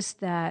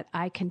noticed that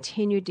I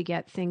continued to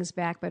get things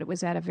back, but it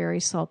was at a very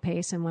slow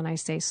pace. And when I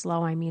say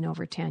slow, I mean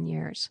over 10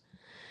 years.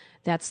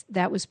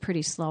 That was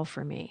pretty slow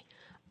for me.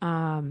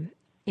 And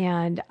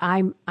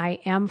I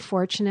am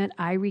fortunate.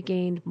 I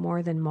regained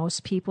more than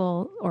most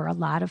people, or a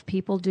lot of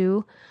people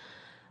do.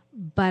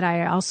 But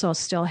I also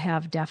still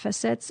have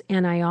deficits.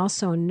 And I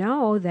also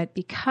know that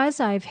because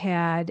I've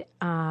had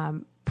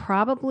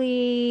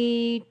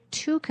probably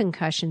 2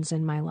 concussions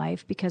in my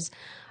life, because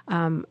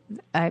I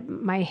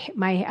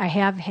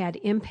have had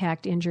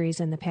impact injuries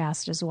in the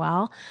past as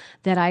well,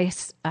 that I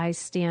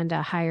stand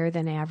a higher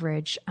than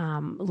average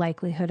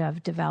likelihood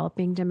of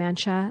developing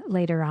dementia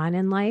later on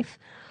in life.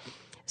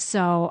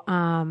 So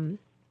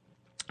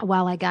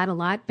while I got a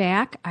lot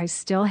back, I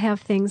still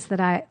have things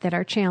that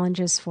are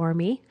challenges for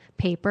me.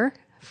 Paper,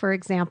 for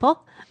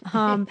example,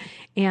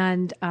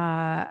 and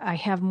I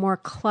have more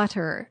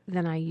clutter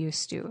than I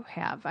used to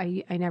have.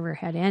 I never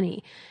had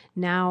any.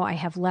 Now I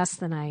have less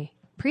than I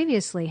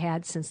previously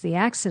had since the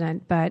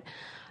accident, but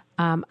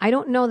I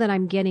don't know that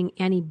I'm getting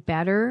any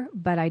better,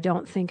 but I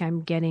don't think I'm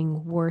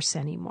getting worse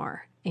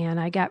anymore. And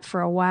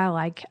for a while,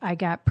 I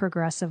got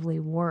progressively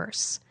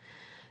worse.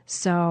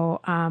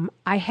 So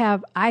I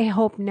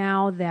hope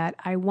now that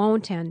I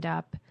won't end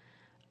up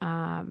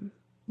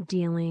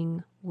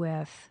dealing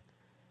with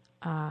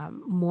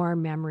more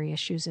memory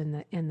issues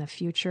in the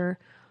future.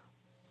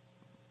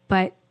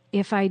 But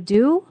if I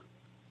do,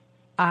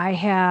 I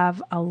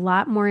have a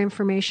lot more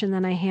information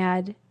than I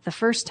had the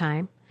first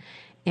time.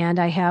 And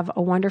I have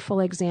a wonderful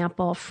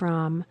example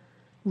from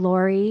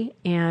Lori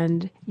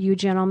and you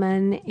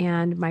gentlemen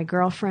and my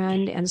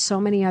girlfriend and so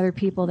many other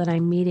people that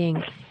I'm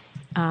meeting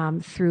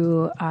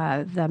through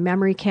the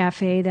Memory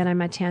Cafe that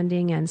I'm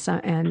attending,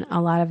 and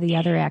a lot of the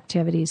other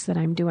activities that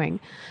I'm doing.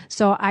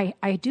 So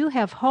I do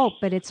have hope,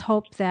 but it's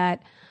hope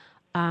that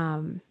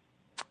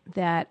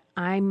that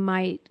I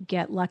might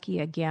get lucky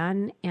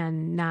again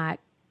and not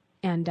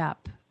end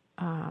up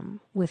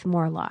with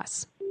more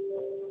loss.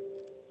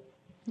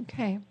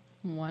 Okay,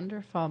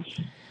 wonderful.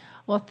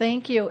 Well,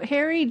 thank you,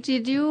 Harry.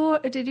 Did you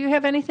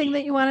have anything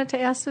that you wanted to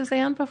ask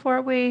Suzanne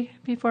before we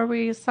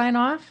sign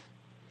off?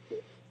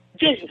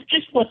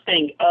 Just one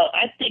thing.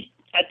 I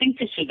think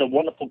this is a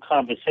wonderful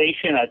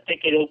conversation. I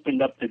think it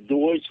opened up the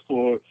doors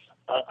for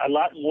a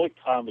lot more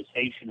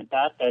conversation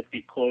about that,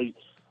 because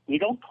we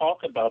don't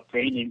talk about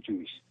brain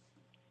injuries.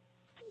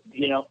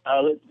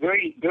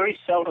 Very very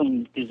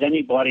seldom does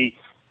anybody.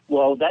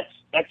 Well, that's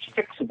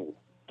fixable,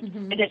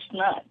 and it's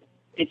not.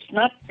 It's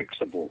not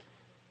fixable.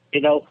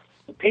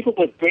 People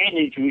with brain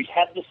injuries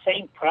have the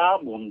same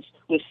problems,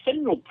 with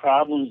similar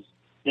problems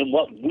than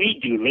what we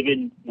do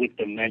living with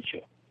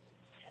dementia.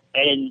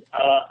 And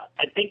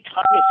I think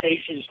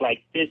conversations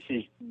like this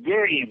is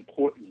very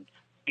important,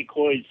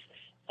 because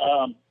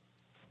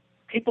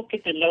people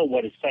get to know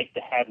what it's like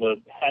to have a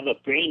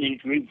brain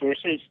injury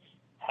versus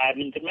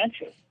having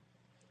dementia.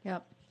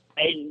 Yep.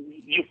 And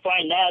you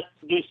find out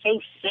they're so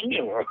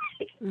similar.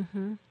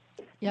 Mm-hmm.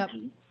 Yep.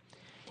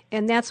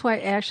 And that's why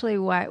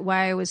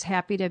I was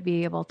happy to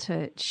be able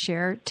to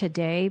share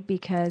today,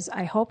 because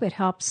I hope it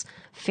helps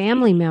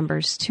family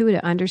members too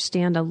to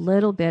understand a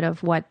little bit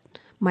of what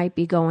might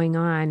be going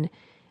on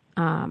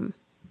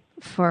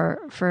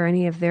for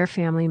any of their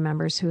family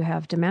members who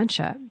have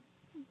dementia,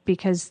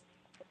 because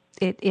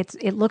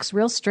it looks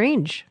real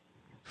strange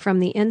from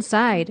the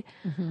inside.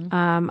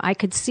 Mm-hmm. I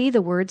could see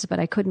the words, but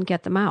I couldn't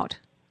get them out.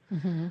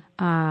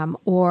 Mm-hmm.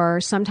 Or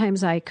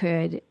sometimes I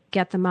could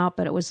get them out,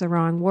 but it was the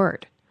wrong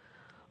word.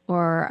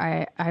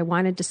 Or I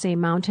wanted to say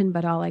mountain,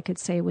 but all I could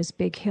say was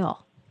big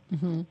hill.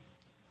 Mm-hmm.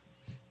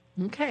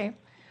 Okay.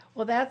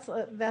 Well, that's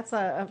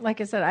like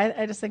I said,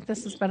 I just think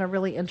this has been a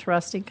really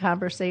interesting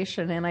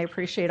conversation, and I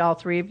appreciate all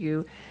three of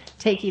you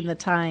taking the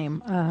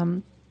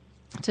time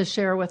to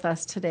share with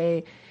us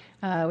today.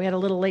 We had a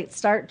little late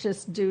start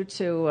just due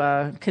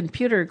to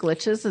computer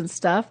glitches and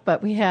stuff,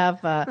 but we have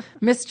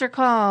Mr.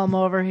 Calm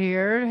over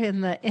here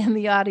in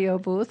the audio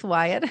booth,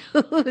 Wyatt,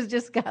 who's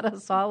just got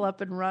us all up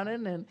and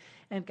running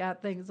and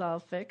got things all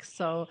fixed.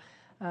 So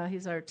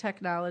he's our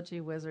technology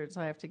wizard,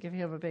 so I have to give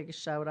him a big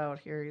shout out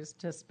here. He's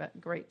just been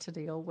great to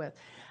deal with.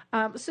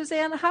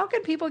 Suzanne, how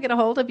can people get a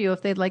hold of you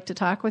if they'd like to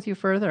talk with you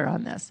further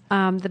on this?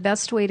 The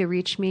best way to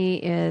reach me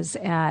is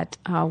at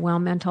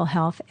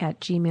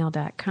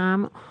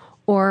wellmentalhealth@gmail.com.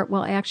 Or at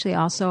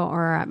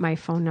my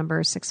phone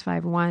number,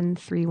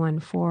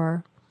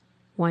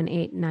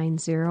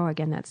 651-314-1890.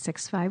 Again, that's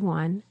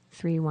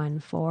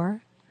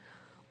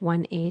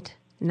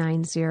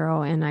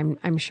 651-314-1890. And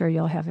I'm sure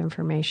you'll have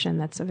information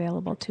that's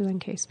available, too, in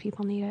case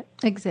people need it.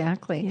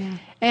 Exactly. Yeah.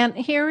 And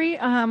Harry,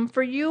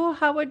 for you,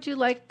 how would you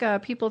like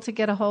people to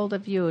get a hold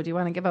of you? Do you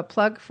want to give a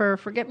plug for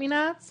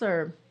Forget-Me-Nots,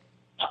 or?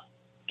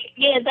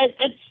 Yeah, that's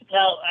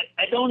no.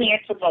 I don't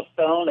answer my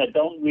phone. I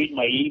don't read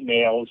my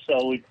email,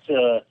 so it's.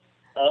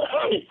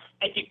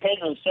 I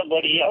depend on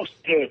somebody else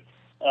to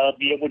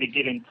be able to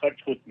get in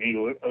touch with me,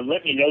 or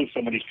let me know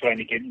somebody's trying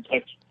to get in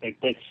touch with me.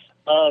 But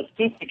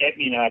do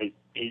Forget-Me-Not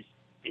is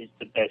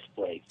the best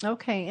place.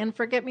 Okay, and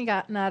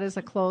Forget-Me-Not is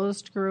a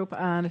closed group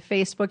on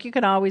Facebook. You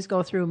can always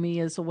go through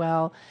me as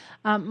well.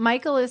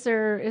 Michael, is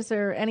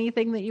there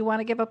anything that you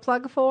want to give a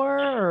plug for,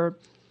 or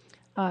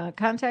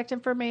contact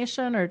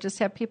information, or just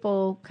have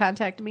people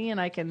contact me and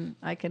I can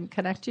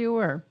connect you,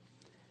 or?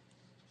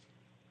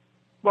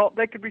 Well,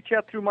 they could reach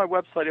out through my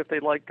website if they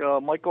like,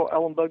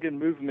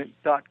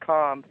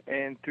 michaelellenbogenmovement.com,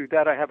 and through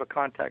that I have a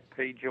contact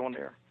page on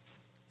there.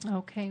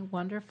 Okay,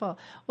 wonderful.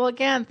 Well,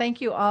 again, thank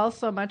you all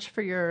so much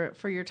for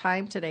your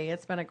time today.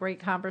 It's been a great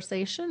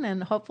conversation,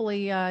 and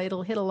hopefully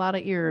it'll hit a lot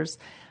of ears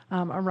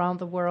around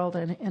the world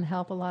and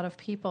help a lot of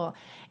people.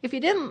 If you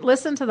didn't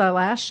listen to the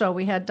last show,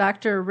 we had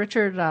Dr.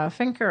 Richard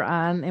Finker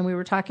on, and we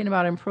were talking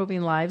about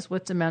improving lives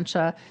with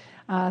dementia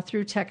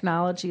through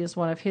technology is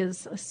one of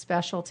his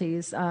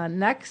specialties.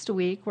 Next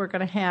week, we're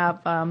going to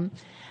have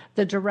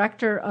the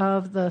director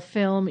of the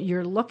film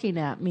You're Looking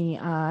at Me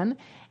on,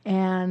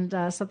 and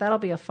so that'll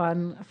be a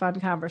fun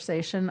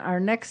conversation. Our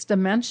next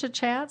Dementia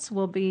Chats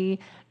will be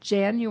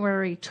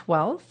January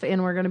 12th,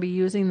 and we're going to be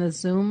using the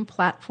Zoom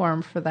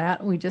platform for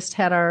that. We just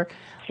had our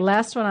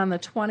last one on the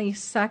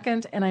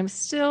 22nd, and I'm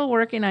still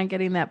working on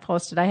getting that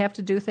posted. I have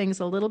to do things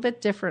a little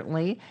bit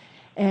differently.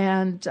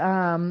 And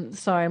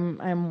so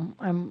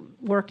I'm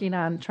working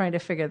on trying to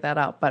figure that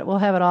out. But we'll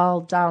have it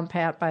all down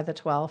pat by the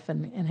 12th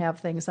and have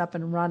things up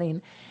and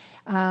running.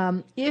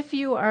 If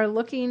you are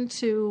looking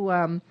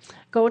to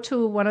go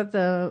to one of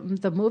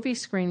the movie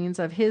screenings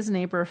of His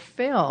Neighbor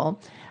Phil,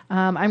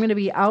 I'm going to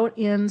be out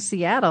in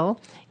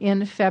Seattle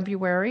in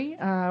February.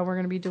 We're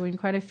going to be doing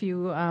quite a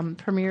few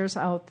premieres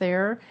out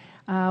there.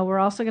 We're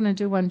also going to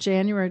do one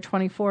January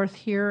 24th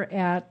here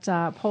at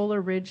Polar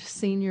Ridge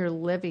Senior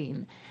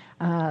Living.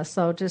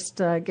 So just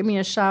give me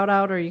a shout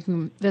out, or you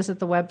can visit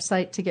the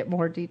website to get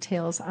more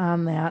details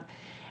on that.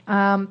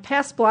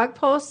 Past blog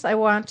posts I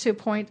want to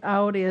point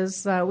out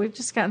is we've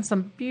just gotten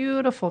some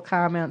beautiful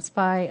comments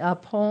by a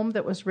poem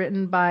that was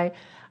written by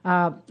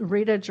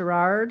Rita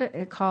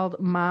Gerard called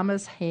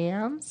Mama's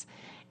Hands.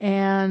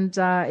 And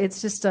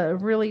it's just a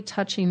really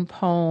touching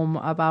poem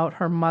about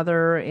her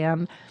mother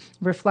and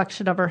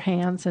reflection of her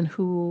hands and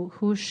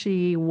who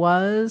she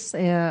was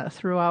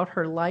throughout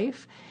her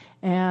life.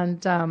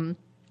 And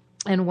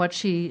what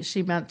she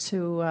meant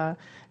to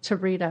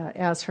Rita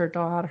as her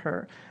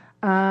daughter.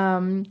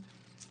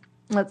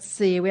 Let's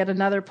see. We had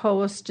another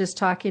post just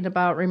talking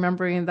about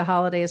remembering the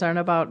holidays aren't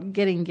about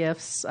getting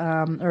gifts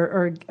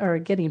or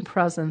getting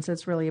presents.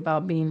 It's really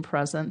about being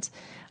present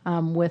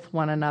with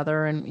one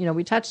another. And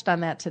we touched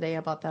on that today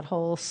about that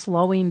whole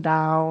slowing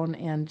down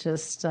and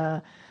just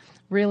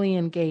really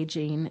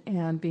engaging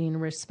and being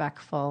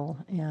respectful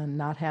and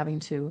not having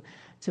to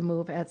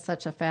move at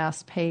such a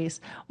fast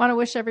pace. I want to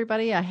wish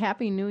everybody a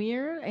happy new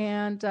year,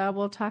 and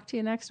we'll talk to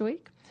you next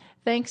week.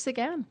 Thanks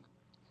again.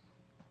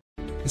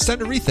 It's time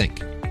to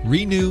rethink,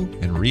 renew,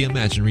 and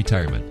reimagine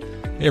retirement.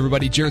 Hey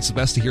everybody, Jared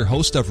Sebesta here,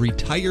 host of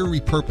Retire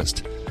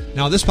Repurposed.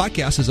 Now, this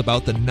podcast is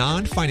about the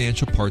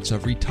non-financial parts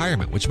of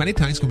retirement, which many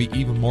times can be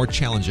even more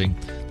challenging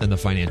than the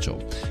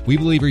financial. We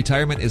believe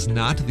retirement is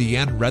not the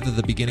end, rather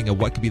the beginning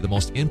of what could be the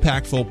most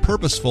impactful,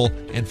 purposeful,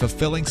 and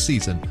fulfilling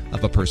season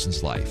of a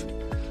person's life.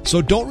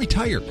 So don't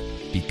retire,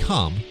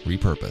 become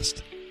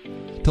repurposed.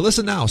 To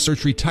listen now,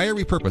 search Retire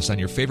Repurposed on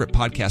your favorite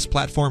podcast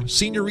platform,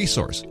 Senior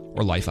Resource,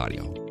 or Life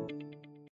Audio.